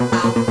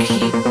 I'll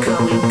keep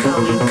going, going,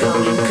 going,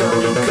 going,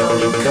 going, going,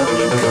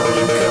 going,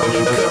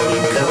 going,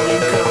 going,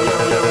 going,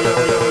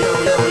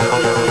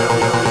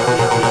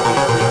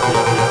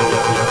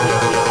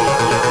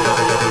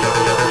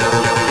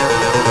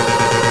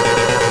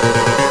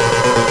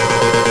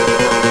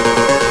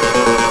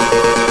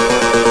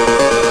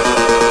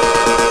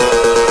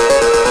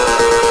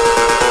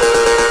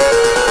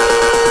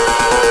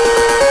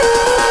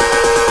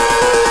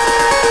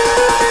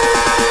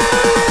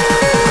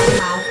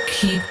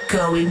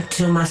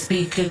 till my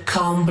speaker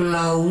cone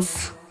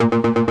blows.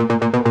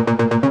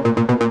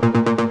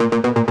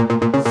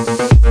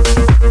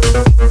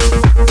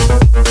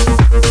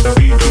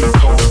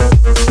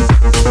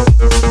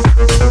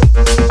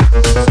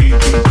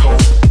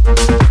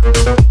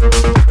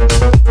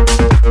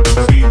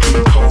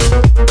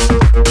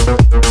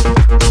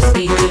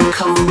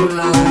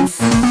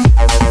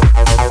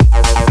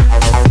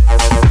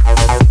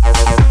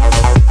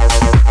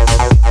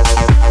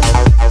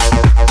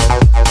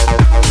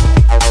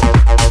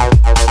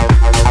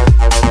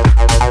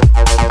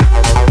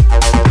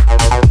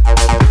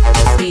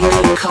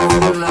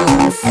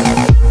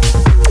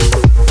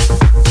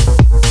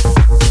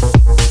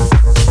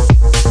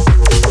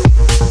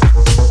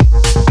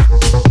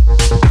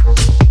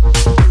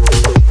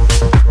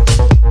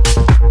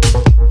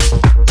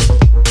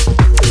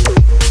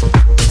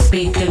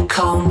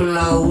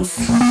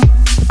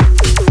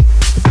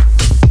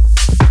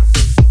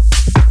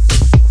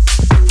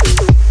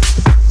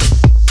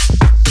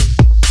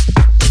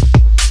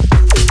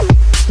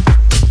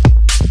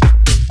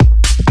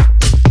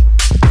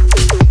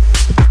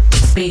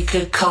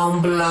 Speaker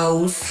cone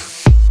blows.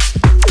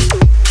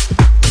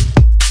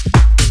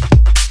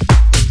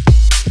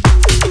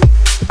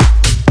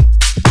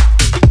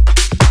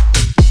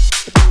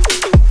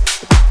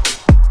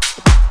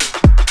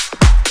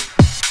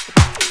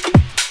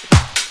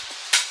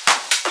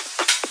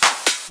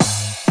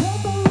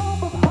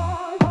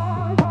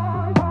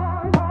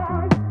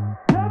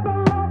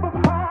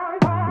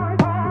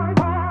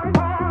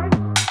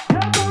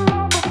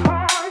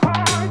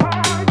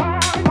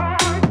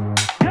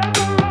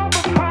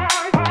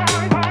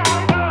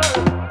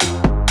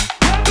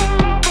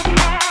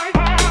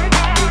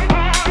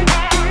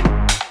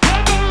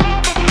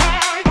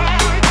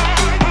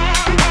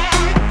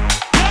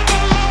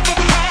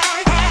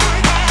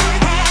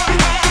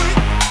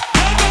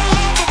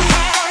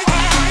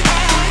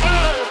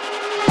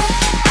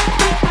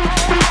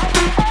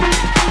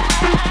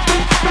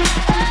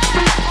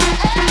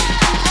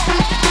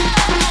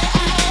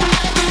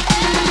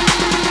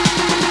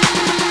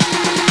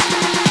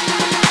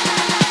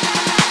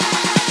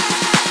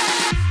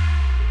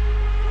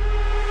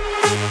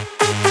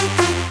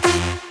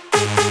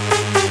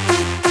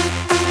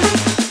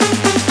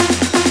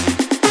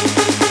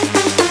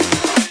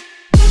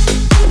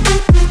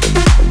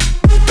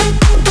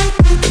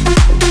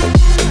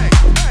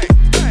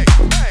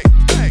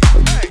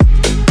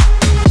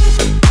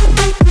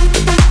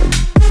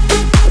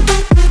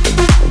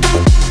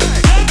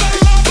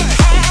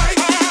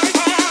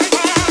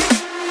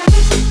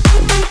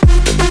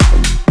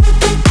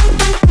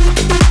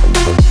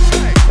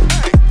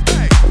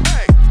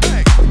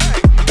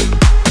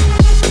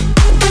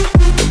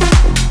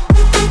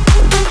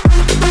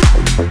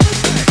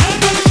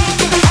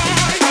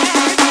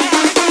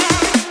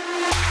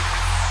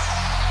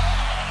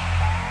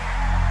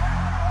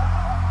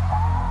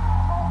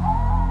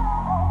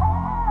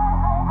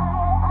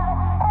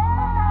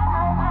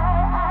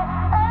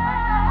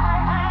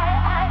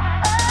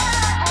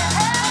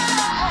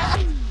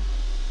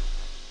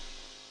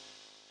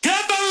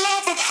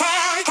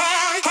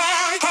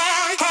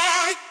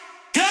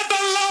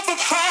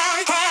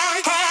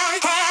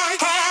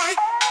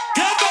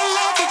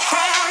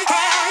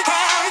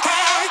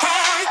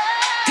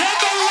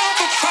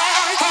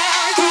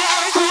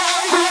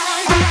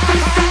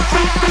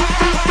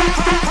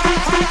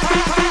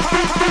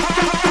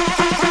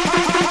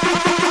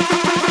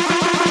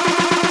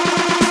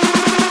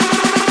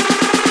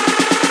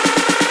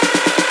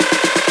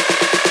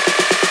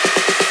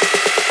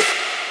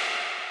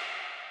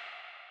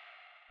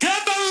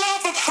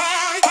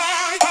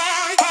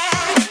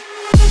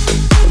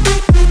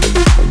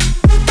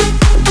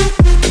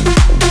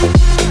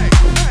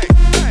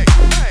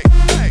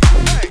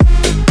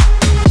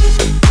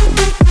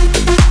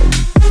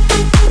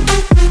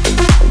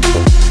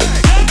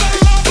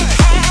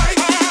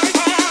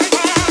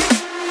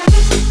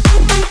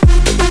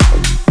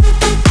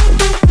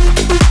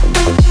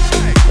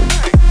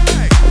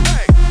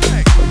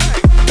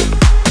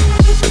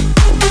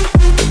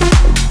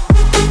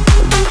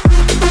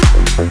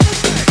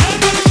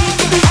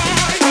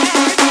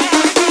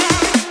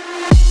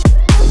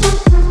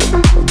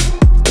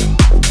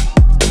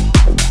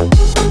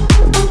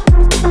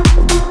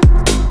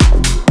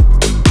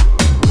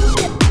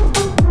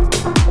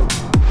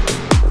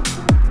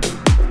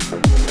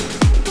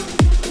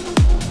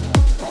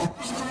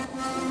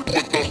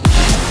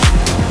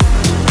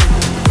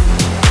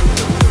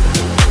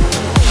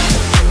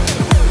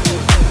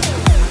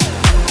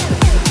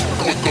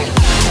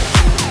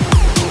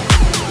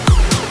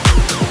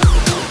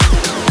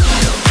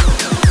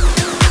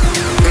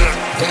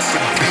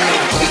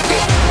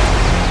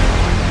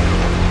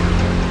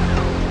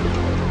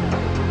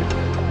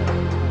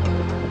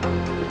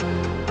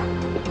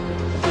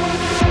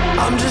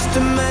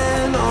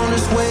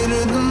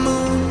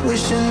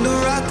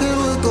 rocket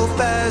would go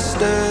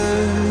faster.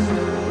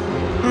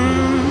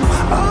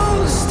 All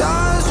the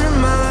stars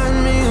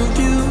remind me of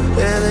you,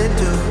 yeah they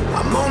do.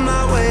 I'm on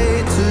my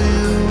way to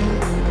you.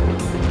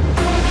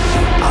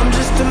 I'm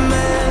just a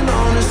man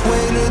on his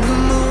way to the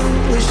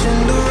moon,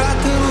 wishing the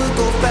rocket would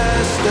go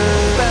faster,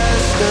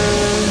 faster.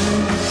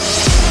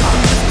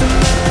 I'm just a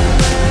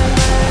man,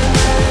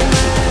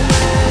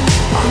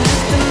 I'm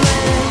just a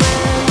man.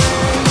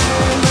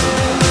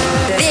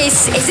 This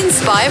is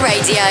Inspire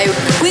Radio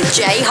with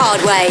Jay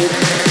Hardway.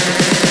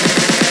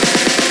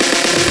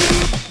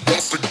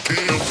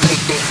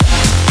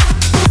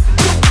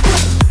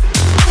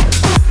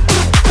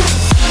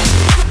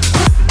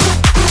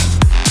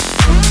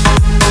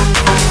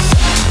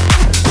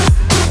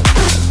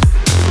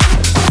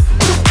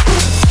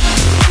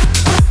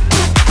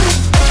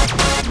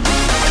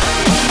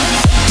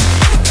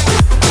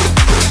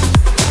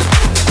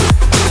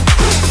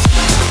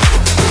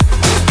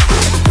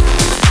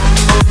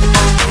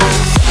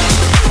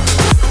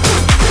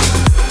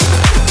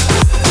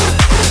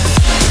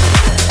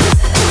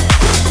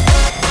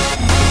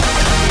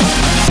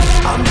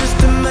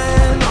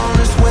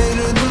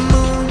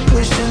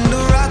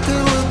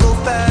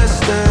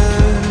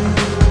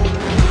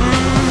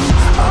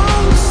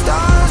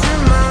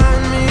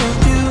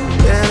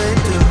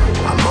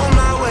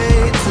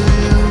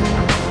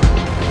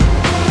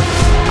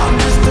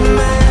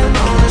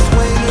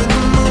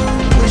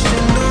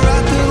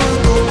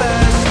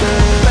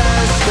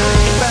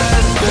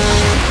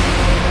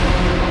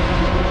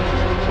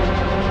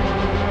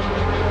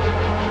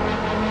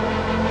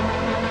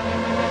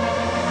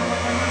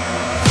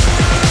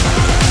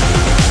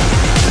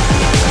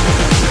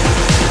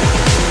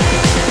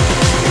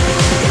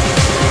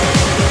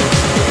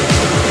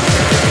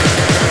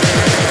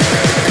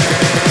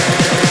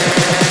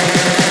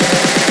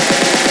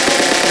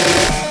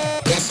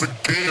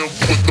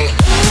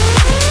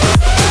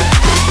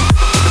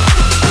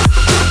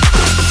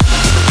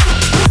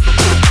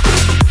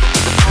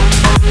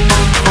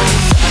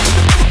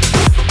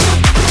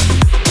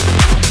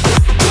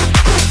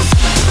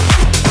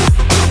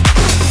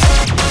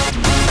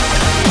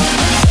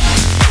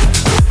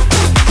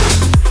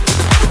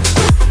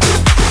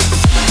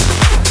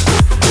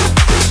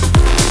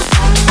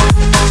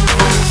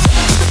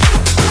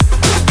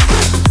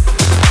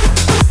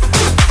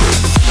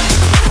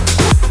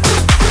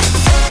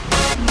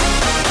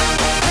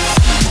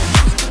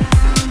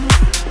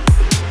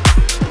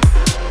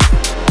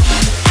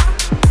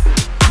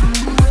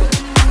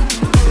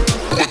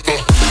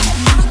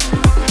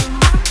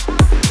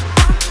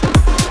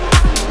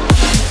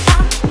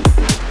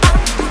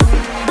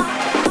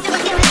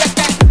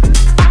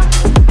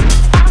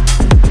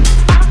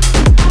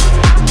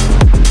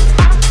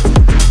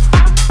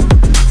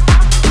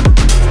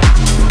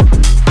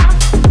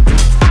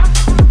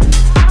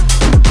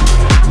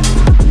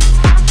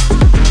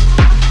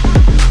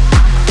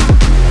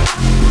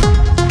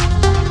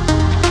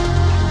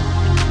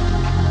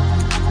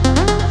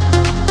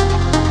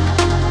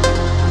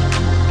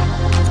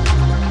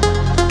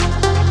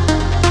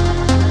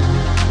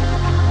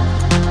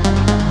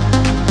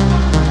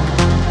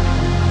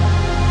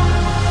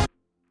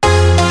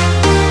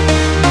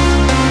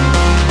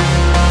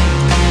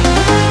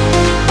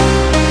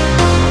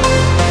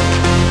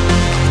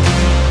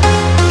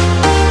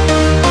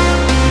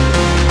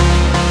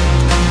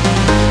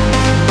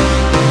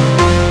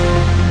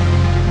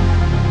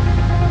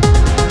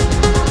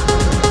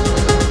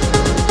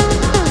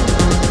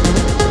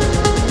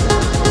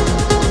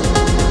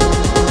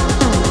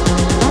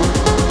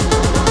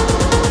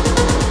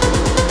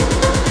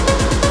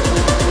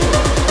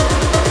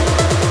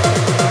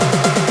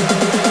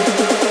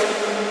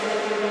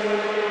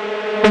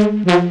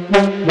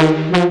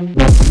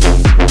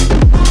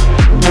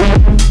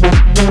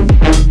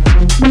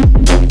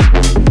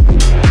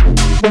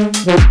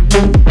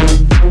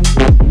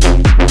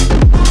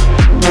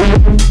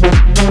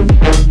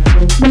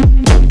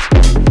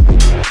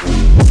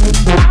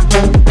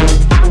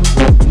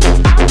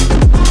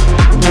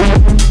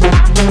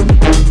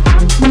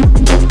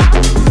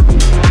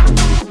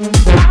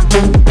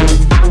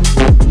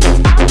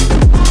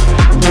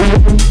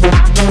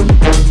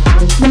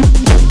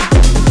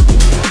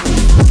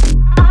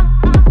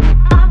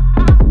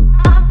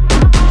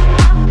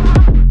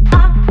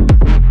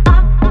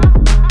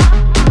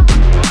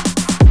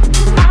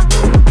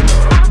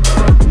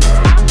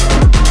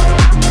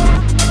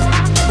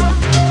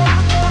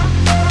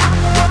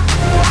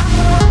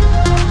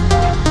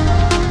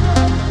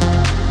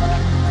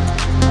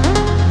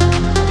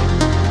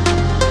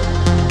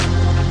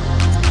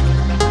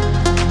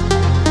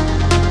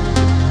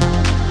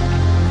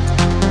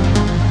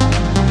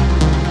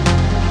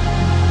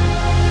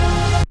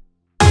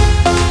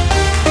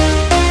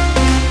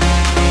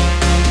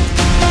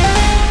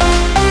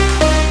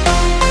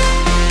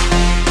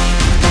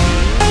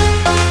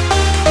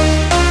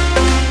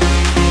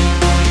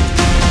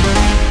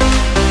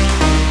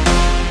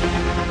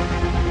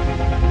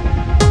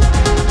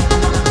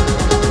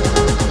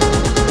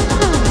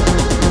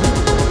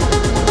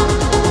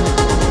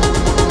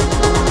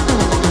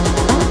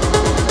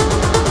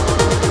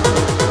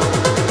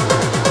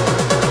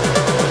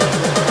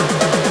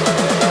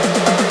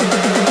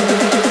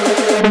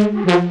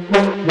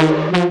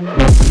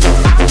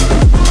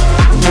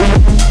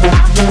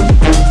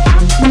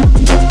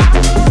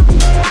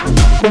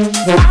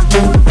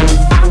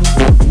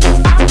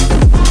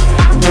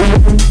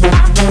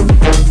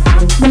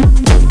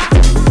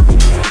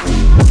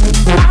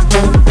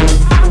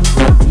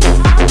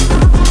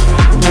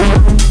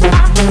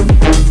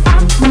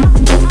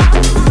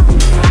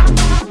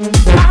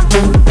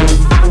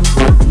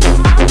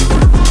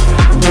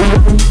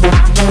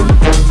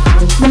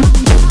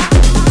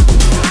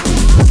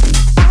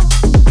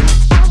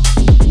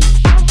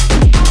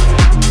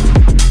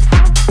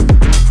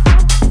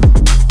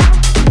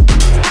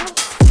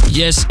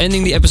 Yes,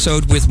 ending the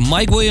episode with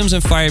Mike Williams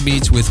and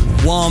Firebeatz with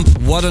Womp.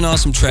 What an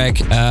awesome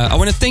track. I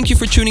want to thank you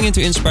for tuning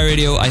into Inspire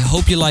Radio. I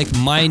hope you like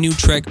my new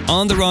track,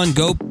 On The Run.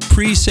 Go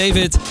pre-save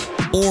it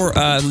or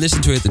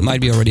listen to it. It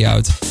might be already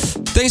out.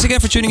 Thanks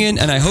again for tuning in,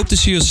 and I hope to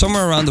see you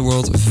somewhere around the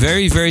world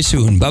very, very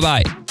soon.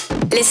 Bye-bye.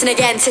 Listen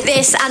again to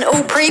this and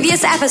all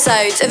previous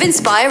episodes of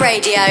Inspire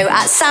Radio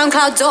at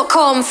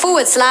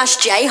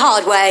soundcloud.com/J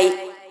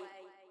Hardway.